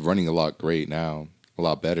 it's running a lot great now, a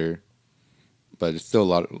lot better, but it's still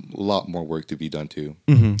a lot more work to be done too.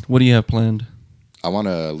 Mm-hmm. What do you have planned? I want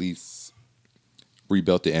to at least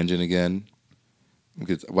rebuild the engine again,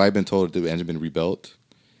 because I've been told the engine been rebuilt,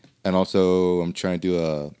 and also I'm trying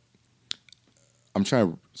to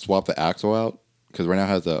swap the axle out, because right now it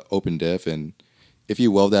has an open diff, and if you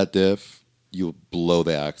weld that diff, you'll blow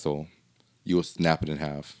the axle. You will snap it in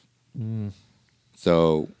half.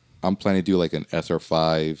 So I'm planning to do like an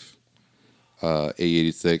SR5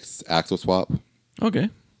 A86 axle swap. Okay.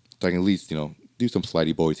 So I can at least, do some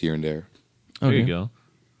slidey boys here and there. There you go.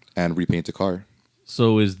 And repaint the car.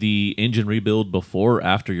 So is the engine rebuild before or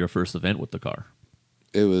after your first event with the car?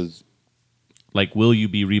 It was... Like, will you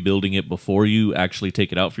be rebuilding it before you actually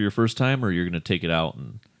take it out for your first time, or you're going to take it out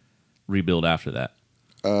and rebuild after that?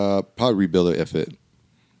 Probably rebuild it if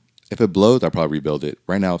it blows. I'll probably rebuild it.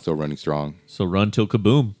 Right now, it's still running strong. So run till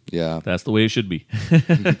kaboom. Yeah, That's the way it should be.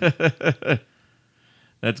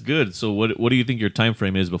 That's good. So what do you think your time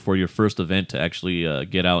frame is before your first event to actually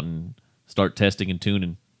get out and start testing and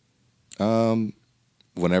tuning?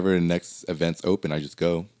 whenever the next event's open, I just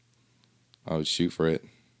go. I would shoot for it.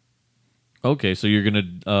 Okay, so you're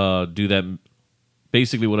gonna do that.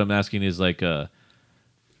 Basically, what I'm asking is like,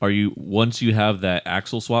 are you once you have that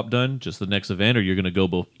axle swap done, just the next event, or you're gonna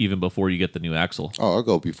go even before you get the new axle? Oh, I'll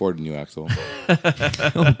go before the new axle.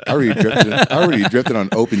 I already drifted on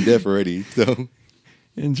open diff already. So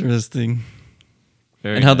Interesting.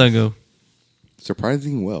 Very And how'd that nice. go?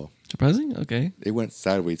 surprising well. Surprising? Okay. It went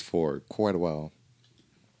sideways for quite a while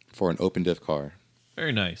for an open diff car.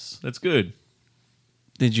 Very nice. That's good.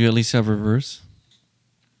 Did you at least have reverse?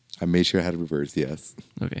 I made sure I had reverse. Yes.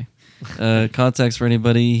 Okay. Context for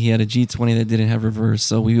anybody, he had a G20 that didn't have reverse,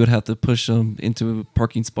 so we would have to push him into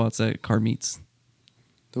parking spots at car meets.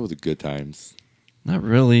 Those were the good times. Not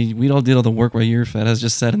really. We all did all the work while your fat ass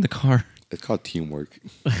just sat in the car. It's called teamwork.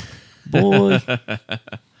 Boy.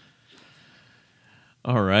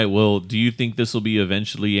 All right. Well, do you think this will be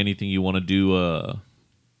eventually anything you want to do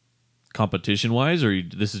competition wise, or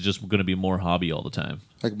this is just going to be more hobby all the time?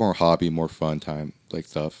 Like more hobby, more fun time, like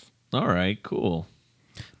stuff. All right. Cool.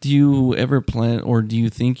 Do you ever plan, or do you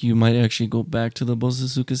think you might actually go back to the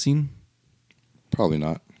Bosuzuka scene? Probably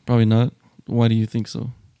not. Probably not. Why do you think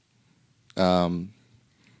so? Um,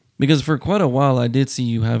 Because for quite a while, I did see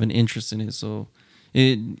you have an interest in it. So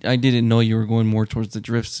I didn't know you were going more towards the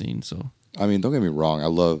drift scene. So I mean, don't get me wrong. I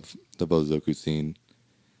love the Bozoku scene,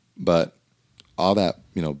 but all that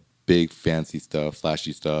big fancy stuff,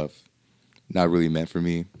 flashy stuff, not really meant for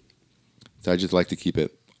me. So I just like to keep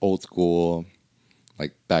it old school,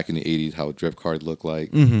 like back in the '80s, how a drift card looked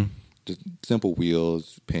like. mm-hmm. Just simple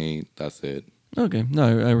wheels, paint. That's it. Okay,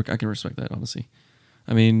 no, I can respect that, honestly.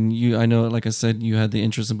 I mean, I know, like I said, you had the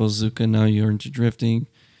interest in Bozuka. Now you're into drifting.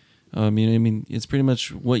 I mean, it's pretty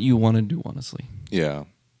much what you want to do, honestly. Yeah.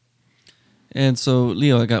 And so,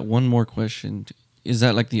 Leo, I got one more question. Is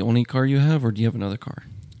that like the only car you have, or do you have another car?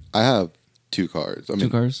 I have two cars. Two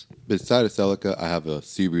cars? Besides a Celica, I have a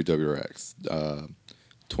Subaru WRX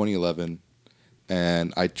 2011,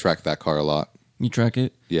 and I track that car a lot. You track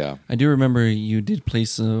it? Yeah. I do remember you did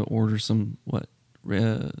place order some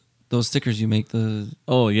those stickers you make.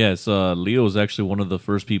 Oh yes, Leo was actually one of the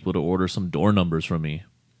first people to order some door numbers from me.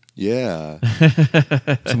 Yeah.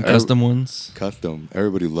 Some custom ones. Custom.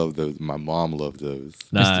 Everybody loved those. My mom loved those.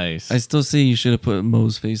 Nice. I still say you should have put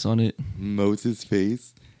Mo's face on it. Moses'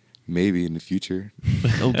 face. Maybe in the future.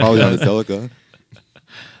 Oh, Probably on the Celica.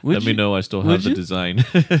 Let me know. I still have the design.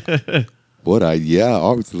 Would I? Yeah,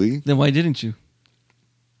 obviously. Then why didn't you?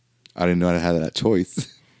 I didn't know I had that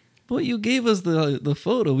choice. Well, you gave us the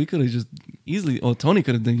photo. We could have just easily. Oh, Tony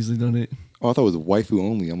could have easily done it. Oh, I thought it was waifu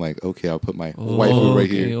only. I'm like, okay, I'll put my waifu right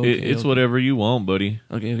here. It's whatever you want, buddy.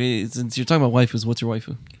 Okay. Since you're talking about waifus, what's your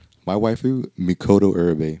waifu? My waifu, Mikoto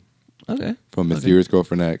Urabe. Okay. From Mysterious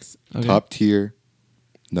Girlfriend X. Okay. Top tier.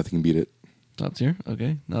 Nothing can beat it. Top tier.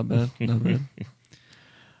 Okay. Not bad. Not bad.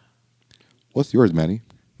 What's yours, Manny?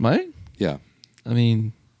 Mine? Yeah. I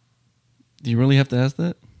mean, do you really have to ask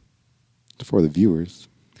that? For the viewers.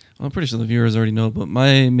 Well, I'm pretty sure the viewers already know, but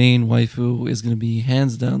my main waifu is going to be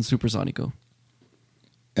hands down Supersonico.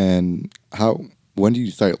 And when did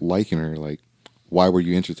you start liking her? Like, why were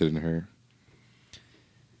you interested in her?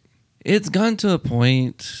 It's gotten to a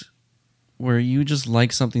point where you just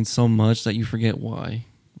like something so much that you forget why.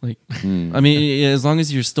 Like, I mean, as long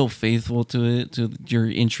as you're still faithful to it, to your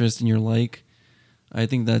interest and your like, I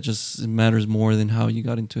think that just matters more than how you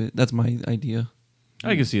got into it. That's my idea.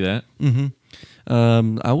 I can see that.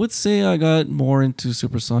 Mm-hmm. I would say I got more into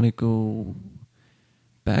Supersonico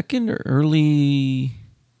back in the early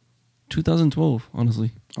 2012,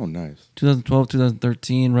 honestly. Oh, nice. 2012,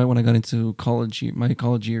 2013, right when I got into my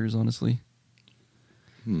college years, honestly.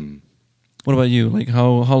 What about you? Like,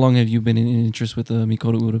 how long have you been in interest with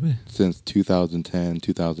Mikoto Urabe? Since 2010,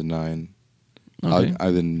 2009. Okay.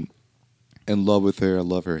 I've been in love with her. I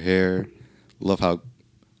love her hair. Love how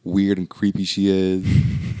weird and creepy she is.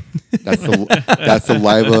 That's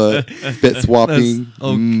saliva spit swapping.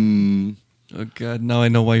 Oh God! Now I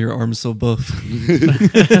know why your arm's so buff.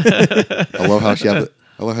 I love how she had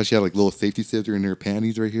like little safety scissors in her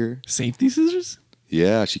panties right here. Safety scissors?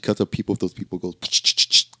 Yeah, she cuts up people if those people goes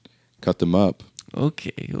cut them up.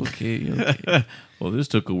 Okay. Well, this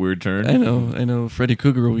took a weird turn. I know. Freddy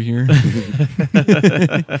Cougar over here.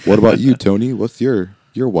 What about you, Tony? What's your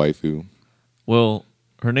waifu? Well,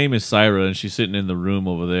 her name is Syra, and she's sitting in the room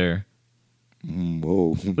over there.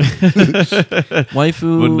 Whoa.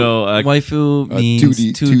 Waifu. But no, waifu means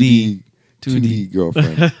 2D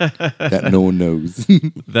girlfriend that no one knows.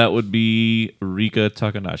 That would be Rika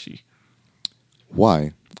Takanashi.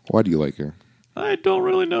 Why? Why do you like her? I don't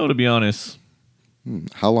really know, to be honest.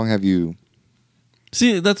 How long have you?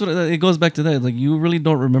 See, that's what it goes back to that. Like, you really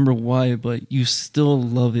don't remember why, but you still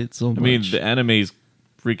love it so much. I mean, the anime is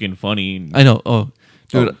freaking funny. I know. Oh,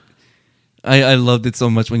 dude, I loved it so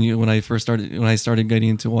much when I started getting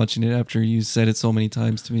into watching it after you said it so many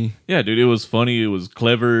times to me. Yeah, dude, it was funny. It was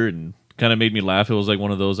clever and kind of made me laugh. It was like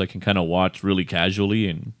one of those I can kind of watch really casually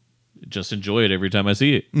and just enjoy it every time I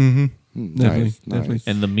see it. Mm-hmm. Nice. Definitely.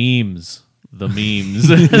 And the memes.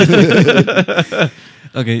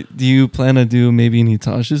 Okay, do you plan to do maybe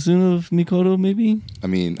Nitasha soon of Mikoto, maybe? I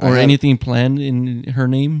mean, anything planned in her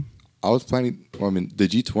name? I was planning. Well, I mean, the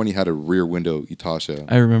G20 had a rear window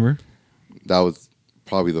Itasha. I remember. That was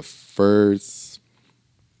probably the first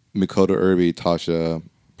Mikoto Urabe Itasha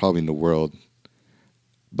probably in the world.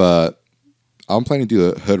 But I'm planning to do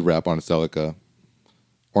a hood wrap on a Celica.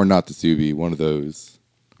 Or not the Subi, one of those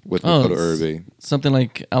with Mikoto Urabe. Something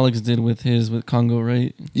like Alex did with Congo,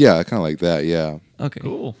 right? Yeah, kind of like that, yeah. Okay.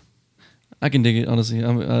 Cool. I can dig it, honestly.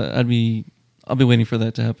 I'll be waiting for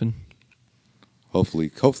that to happen. Hopefully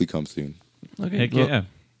come soon. Okay. Heck well, yeah.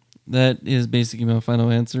 That is basically my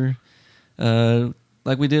final answer.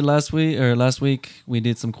 Like we did last week, we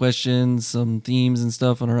did some questions, some themes and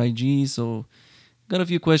stuff on our IG. So got a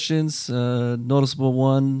few questions. Noticeable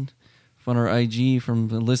one on our IG from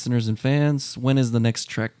the listeners and fans. When is the next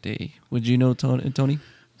track day? Would you know, Tony?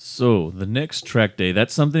 So the next track day,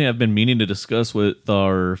 that's something I've been meaning to discuss with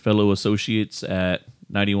our fellow associates at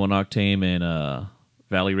 91 Octane and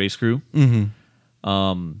Valley Race Crew.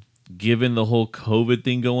 Mm-hmm. Given the whole COVID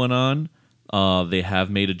thing going on, they have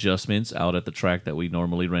made adjustments out at the track that we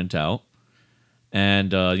normally rent out.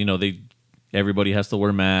 And, everybody has to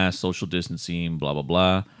wear masks, social distancing, blah, blah,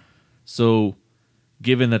 blah. So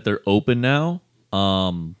given that they're open now,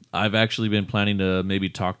 I've actually been planning to maybe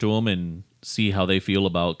talk to them and see how they feel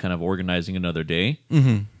about kind of organizing another day.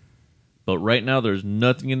 Mm-hmm. But right now, there's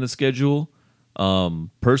nothing in the schedule.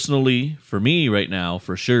 Personally, for me right now,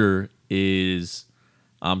 for sure, is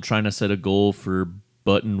I'm trying to set a goal for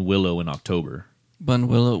Button Willow in October. Button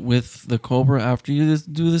Willow with the Cobra after you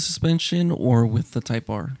do the suspension, or with the Type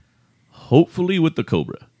R? Hopefully with the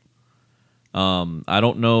Cobra. I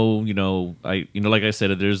don't know, like I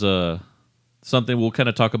said, there's something we'll kind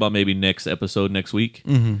of talk about maybe next episode next week.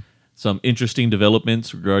 Mm-hmm. Some interesting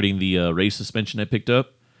developments regarding the race suspension I picked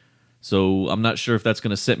up. So I'm not sure if that's going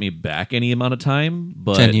to set me back any amount of time,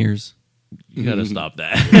 but 10 years. You got to stop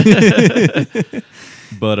that.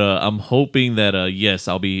 But I'm hoping that yes,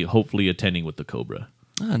 I'll be hopefully attending with the Cobra.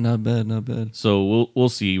 Not bad, not bad. So we'll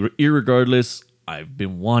see. Irregardless, I've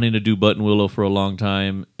been wanting to do Button Willow for a long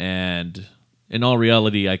time, and in all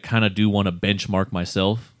reality, I kind of do want to benchmark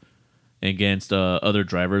myself against other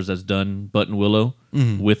drivers that's done Button Willow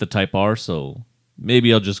with the Type R. So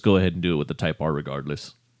maybe I'll just go ahead and do it with the Type R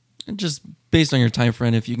regardless. And just based on your time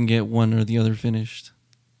frame, if you can get one or the other finished.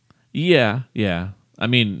 Yeah. I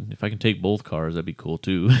mean, if I can take both cars, that'd be cool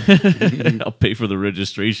too. I'll pay for the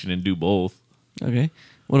registration and do both. Okay.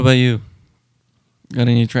 What about you? Got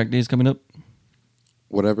any track days coming up?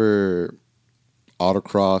 Whatever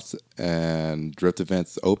autocross and drift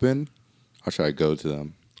events open, I'll try to go to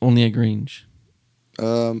them. Only at Grange.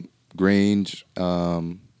 Grange.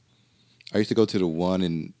 I used to go to the one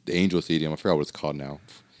in the Angel Stadium. I forgot what it's called now.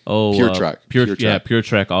 Oh, Pure Track. Pure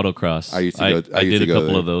Track Autocross. I did a couple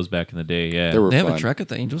there. of those back in the day. Yeah, They have fun. a track at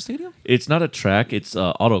the Angel Stadium? it's not a track. It's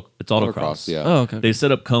autocross. Yeah. Oh, okay. They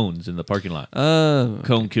set up cones in the parking lot.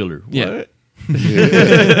 Cone killer. Yeah.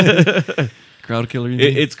 What? Crowd killer. You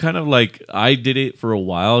mean? It's kind of like I did it for a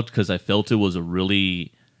while because I felt it was a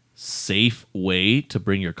really safe way to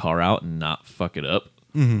bring your car out and not fuck it up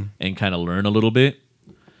and kind of learn a little bit.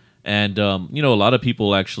 And, a lot of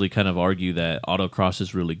people actually kind of argue that autocross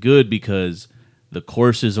is really good because the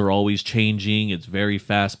courses are always changing. It's very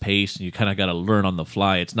fast paced and you kind of got to learn on the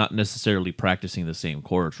fly. It's not necessarily practicing the same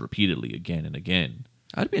course repeatedly again and again.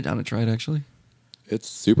 I'd be down to try it, actually. It's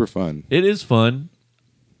super fun. It is fun.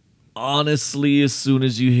 Honestly, as soon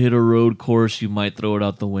as you hit a road course, you might throw it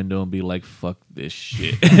out the window and be like, fuck this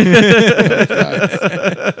shit.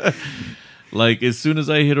 Like, as soon as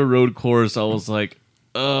I hit a road course, I was like,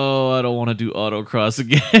 oh, I don't want to do autocross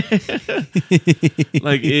again.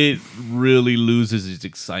 Like, it really loses its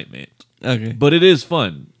excitement. Okay. But it is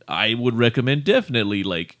fun. I would recommend definitely,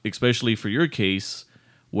 like, especially for your case,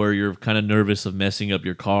 where you're kind of nervous of messing up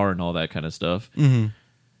your car and all that kind of stuff. Mm-hmm.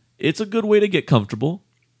 It's a good way to get comfortable.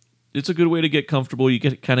 You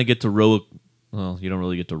kind of get to row. Well, you don't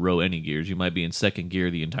really get to row any gears. You might be in second gear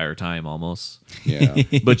the entire time almost. Yeah.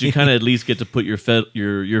 But you kind of at least get to put your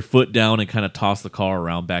foot down and kind of toss the car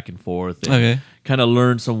around back and forth. And Okay. kind of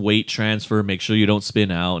learn some weight transfer. Make sure you don't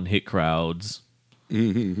spin out and hit crowds.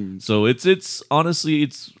 So it's honestly,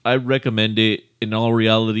 I recommend it. In all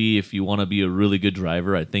reality, if you want to be a really good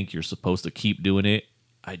driver, I think you're supposed to keep doing it.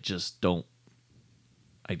 I just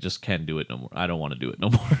can't do it no more. I don't want to do it no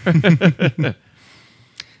more.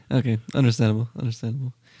 Okay, understandable.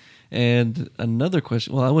 And another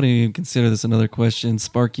question. Well, I wouldn't even consider this another question.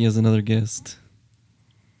 Sparky as another guest.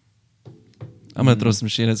 I'm gonna throw some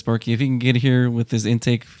shit at Sparky. If he can get here with his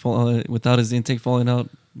intake without his intake falling out,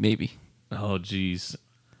 maybe. Oh, jeez.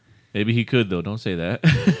 Maybe he could though. Don't say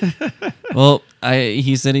that. Well,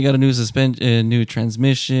 he said he got a new new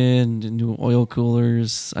transmission, new oil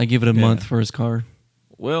coolers. I give it a month for his car.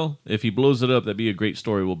 Well, if he blows it up, that'd be a great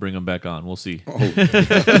story. We'll bring him back on. We'll see.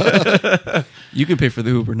 You can pay for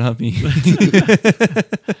the Uber, not me.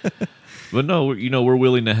 But no, we're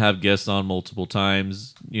willing to have guests on multiple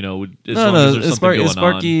times. As long as there's something going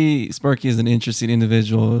on. Sparky is an interesting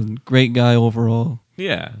individual, great guy overall.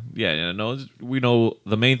 Yeah. No, we know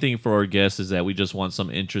the main thing for our guests is that we just want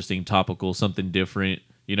some interesting topical, something different.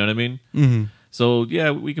 You know what I mean? Mm-hmm. So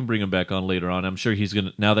yeah, we can bring him back on later on. I'm sure he's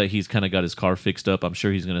gonna, now that he's kind of got his car fixed up. I'm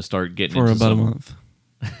sure he's gonna start getting For into about a some, month.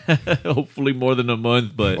 hopefully more than a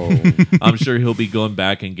month, but Oh, I'm sure he'll be going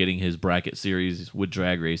back and getting his bracket series with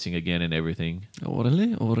drag racing again and everything.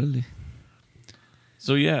 Orale, orale.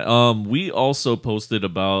 So yeah, we also posted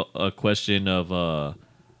about a question of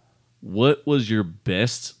what was your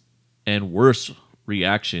best and worst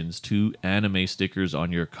reactions to anime stickers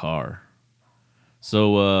on your car?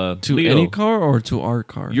 So To Leo, any car or to our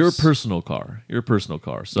cars? your personal car. Your personal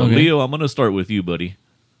car. So Okay. Leo, I'm gonna start with you, buddy.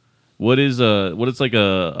 What is like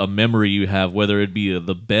a memory you have, whether it be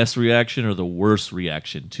the best reaction or the worst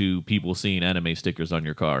reaction to people seeing anime stickers on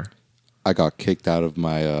your car? I got kicked out of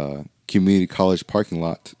my community college parking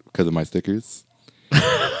lot because of my stickers.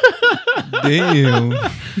 Damn.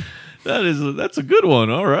 That's a good one.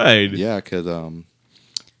 All right. Yeah, because I don't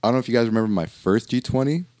know if you guys remember my first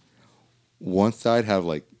G20. One side had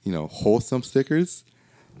wholesome stickers.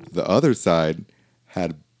 The other side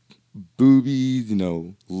had boobies,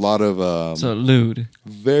 a lot of So lewd.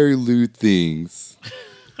 very lewd things.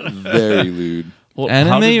 Very lewd Well, how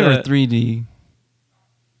Anime did or that- 3D?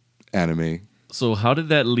 anime. So how did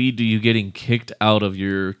that lead to you getting kicked out of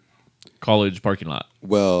your college parking lot?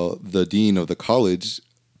 Well, the dean of the college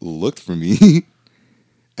looked for me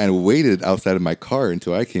and waited outside of my car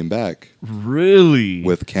until I came back Really?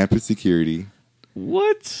 with campus security.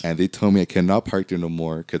 What? And they told me I cannot park there no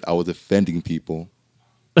more because I was offending people.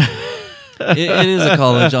 It is a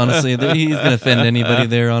college, honestly. He's gonna offend anybody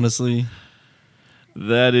there, honestly.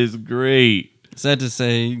 That is great. Sad to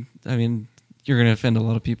say, I mean, you're gonna offend a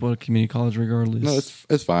lot of people at community college, regardless. No,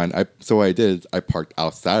 it's fine. So what I did is I parked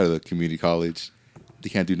outside of the community college. They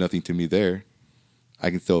can't do nothing to me there. I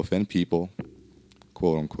can still offend people,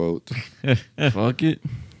 quote unquote. Fuck it.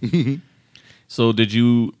 So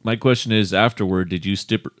my question is, afterward, did you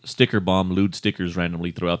sticker bomb lewd stickers randomly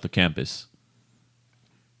throughout the campus?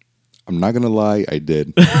 I'm not gonna lie, I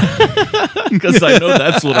did. Because I know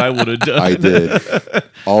that's what I would have done. I did.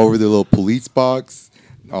 All over the little police box,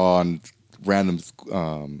 on random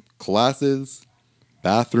classes,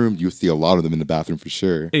 bathroom. You see a lot of them in the bathroom for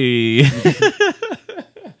sure. Hey.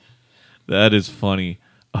 That is funny.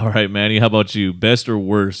 All right, Manny, how about you? Best or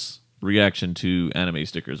worst reaction to anime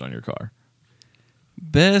stickers on your car?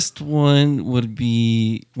 Best one would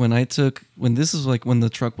be when this is like when the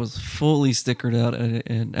truck was fully stickered out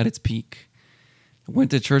at its peak. I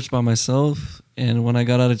went to church by myself, and when I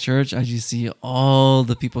got out of church, I just see all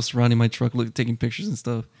the people surrounding my truck, taking pictures and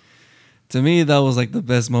stuff. To me, that was like the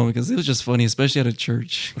best moment because it was just funny, especially at a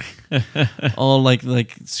church. All like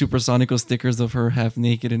supersonical stickers of her half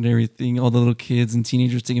naked and everything. All the little kids and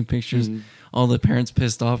teenagers taking pictures. Mhm. All the parents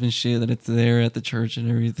pissed off and shit that it's there at the church and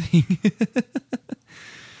everything.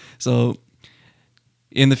 So,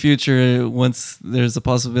 in the future, once there's a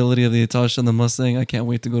possibility of the Atasha and the Mustang, I can't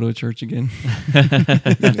wait to go to a church again.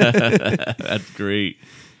 That's great.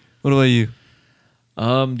 What about you?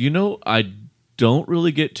 I don't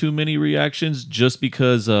really get too many reactions just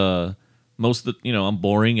because most of the, I'm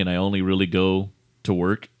boring and I only really go to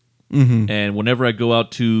work. Mm-hmm. And whenever I go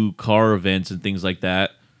out to car events and things like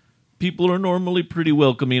that, people are normally pretty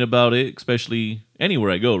welcoming about it, especially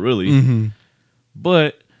anywhere I go, really. Mm-hmm.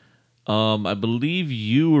 But I believe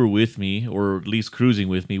you were with me, or at least cruising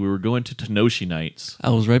with me. We were going to Tenoshi Nights. I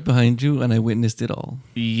was right behind you, and I witnessed it all.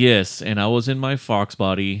 Yes, and I was in my Fox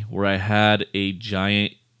body where I had a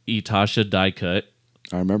giant Itasha die cut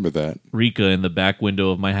I remember that. Rika in the back window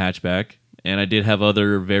of my hatchback, and I did have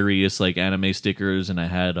other various like anime stickers, and I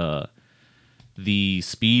had the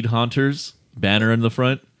Speed Haunters banner in the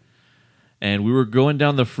front, and we were going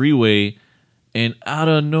down the freeway, and out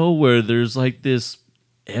of nowhere there's like this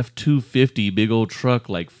F-250 big old truck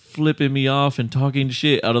like flipping me off and talking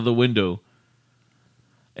shit out of the window.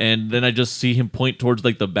 And then I just see him point towards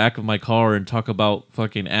like the back of my car and talk about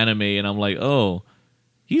fucking anime, and I'm like, oh,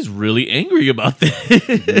 he's really angry about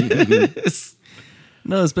this.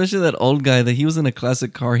 No, especially that old guy that he was in a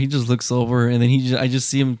classic car. He just looks over, and then I just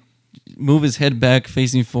see him move his head back,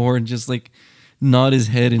 facing forward, and just like nod his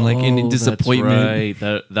head in in disappointment. That's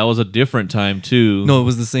right. That was a different time too. No, it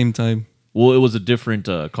was the same time. Well, it was a different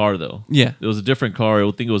car though. Yeah. It was a different car.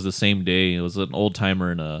 I think it was the same day. It was an old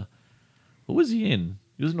timer in a. What was he in?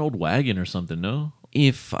 He was an old wagon or something. No.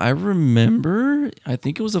 If I remember, I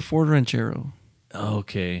think it was a Ford Ranchero.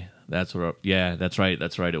 Okay, that's what. Yeah, that's right.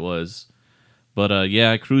 That's right. It was. But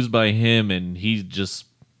I cruised by him, and he just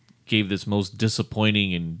gave this most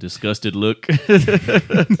disappointing and disgusted look.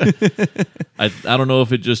 I don't know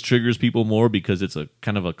if it just triggers people more because it's a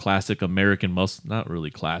kind of a classic American not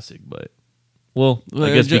really classic, but I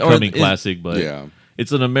guess or becoming is- classic. But Yeah.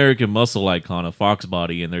 it's an American Muscle icon, a Fox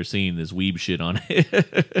body, and they're seeing this weeb shit on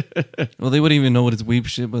it. Well, they wouldn't even know what it's weeb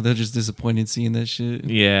shit, but they're just disappointed seeing that shit.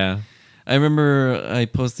 Yeah. I remember I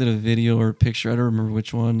posted a video or a picture, I don't remember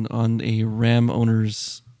which one, on a Ram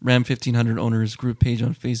 1500 owners group page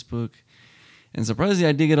on Facebook. And surprisingly,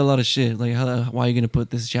 I did get a lot of shit. Like, why are you going to put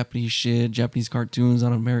this Japanese shit, Japanese cartoons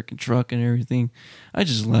on an American truck and everything? I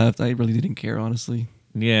just laughed. I really didn't care, honestly.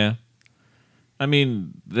 Yeah. I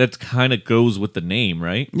mean, that kind of goes with the name,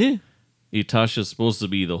 right? Yeah. Itasha's supposed to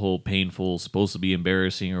be the whole painful, supposed to be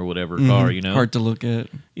embarrassing or whatever car, you know? Hard to look at.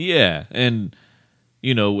 Yeah. And,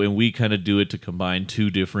 you know, and we kind of do it to combine two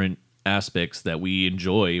different aspects that we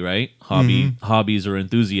enjoy, right? Hobbies or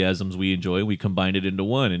enthusiasms we enjoy. We combine it into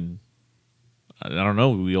one. And I don't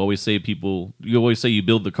know. You always say you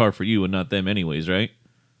build the car for you and not them anyways, right?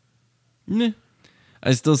 Nah.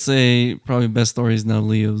 I still say probably best story is now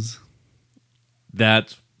Leo's.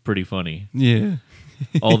 That's pretty funny. Yeah.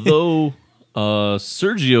 Although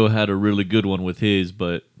Sergio had a really good one with his,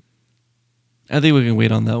 but I think we can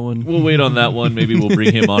wait on that one. we'll wait on that one. Maybe we'll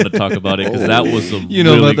bring him on to talk about it because that was a You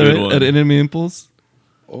know really about good the one. Enemy Impulse?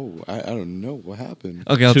 Oh, I don't know what happened.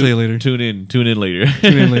 Okay, I'll tell you later. Tune in later.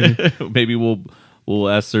 Tune in later. Maybe we'll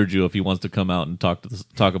ask Sergio if he wants to come out and talk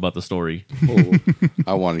about the story. Oh,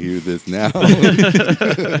 I want to hear this now.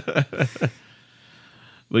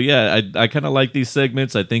 But yeah, I kind of like these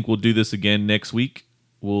segments. I think we'll do this again next week.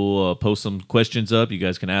 We'll post some questions up. You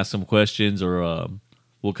guys can ask some questions, or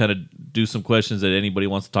we'll kind of do some questions that anybody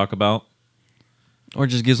wants to talk about. Or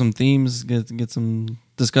just give some themes, get some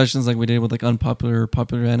discussions like we did with like popular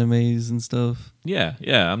animes and stuff. Yeah,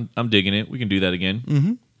 I'm digging it. We can do that again.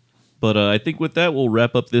 Mm-hmm. But I think with that, we'll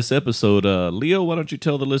wrap up this episode. Leo, why don't you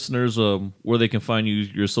tell the listeners where they can find you,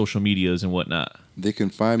 your social medias and whatnot? They can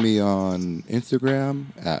find me on Instagram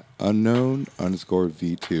at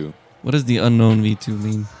unknown_V2. What does the unknown V2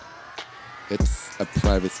 mean? It's a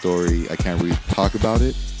private story. I can't really talk about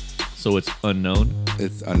it. So it's unknown?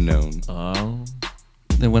 It's unknown Oh.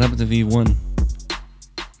 Then what happened to V1?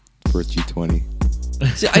 for G20.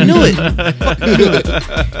 See, I knew it.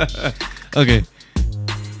 Okay.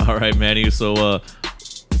 All right, Manny. So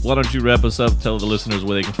why don't you wrap us up? Tell the listeners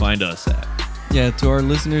where they can find us at. Yeah, to our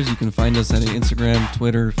listeners, you can find us at Instagram,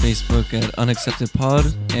 Twitter, Facebook at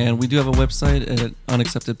UnacceptedPod, and we do have a website at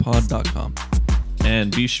unacceptedpod.com.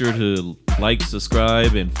 And be sure to like,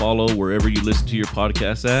 subscribe, and follow wherever you listen to your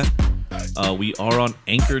podcast at. We are on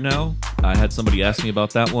Anchor now. I had somebody ask me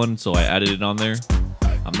about that one, so I added it on there.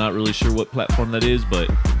 I'm not really sure what platform that is,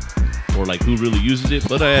 or like who really uses it,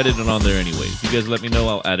 but I added it on there anyway. If you guys let me know,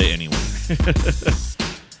 I'll add it anyway.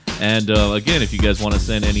 And again, if you guys want to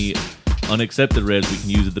send any unaccepted reds we can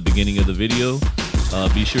use at the beginning of the video,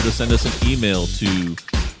 be sure to send us an email to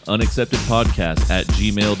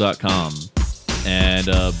unacceptedpodcast@gmail.com. And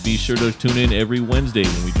be sure to tune in every Wednesday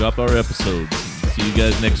when we drop our episodes. See you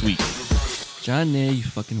guys next week. Johnny, you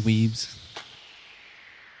fucking weebs.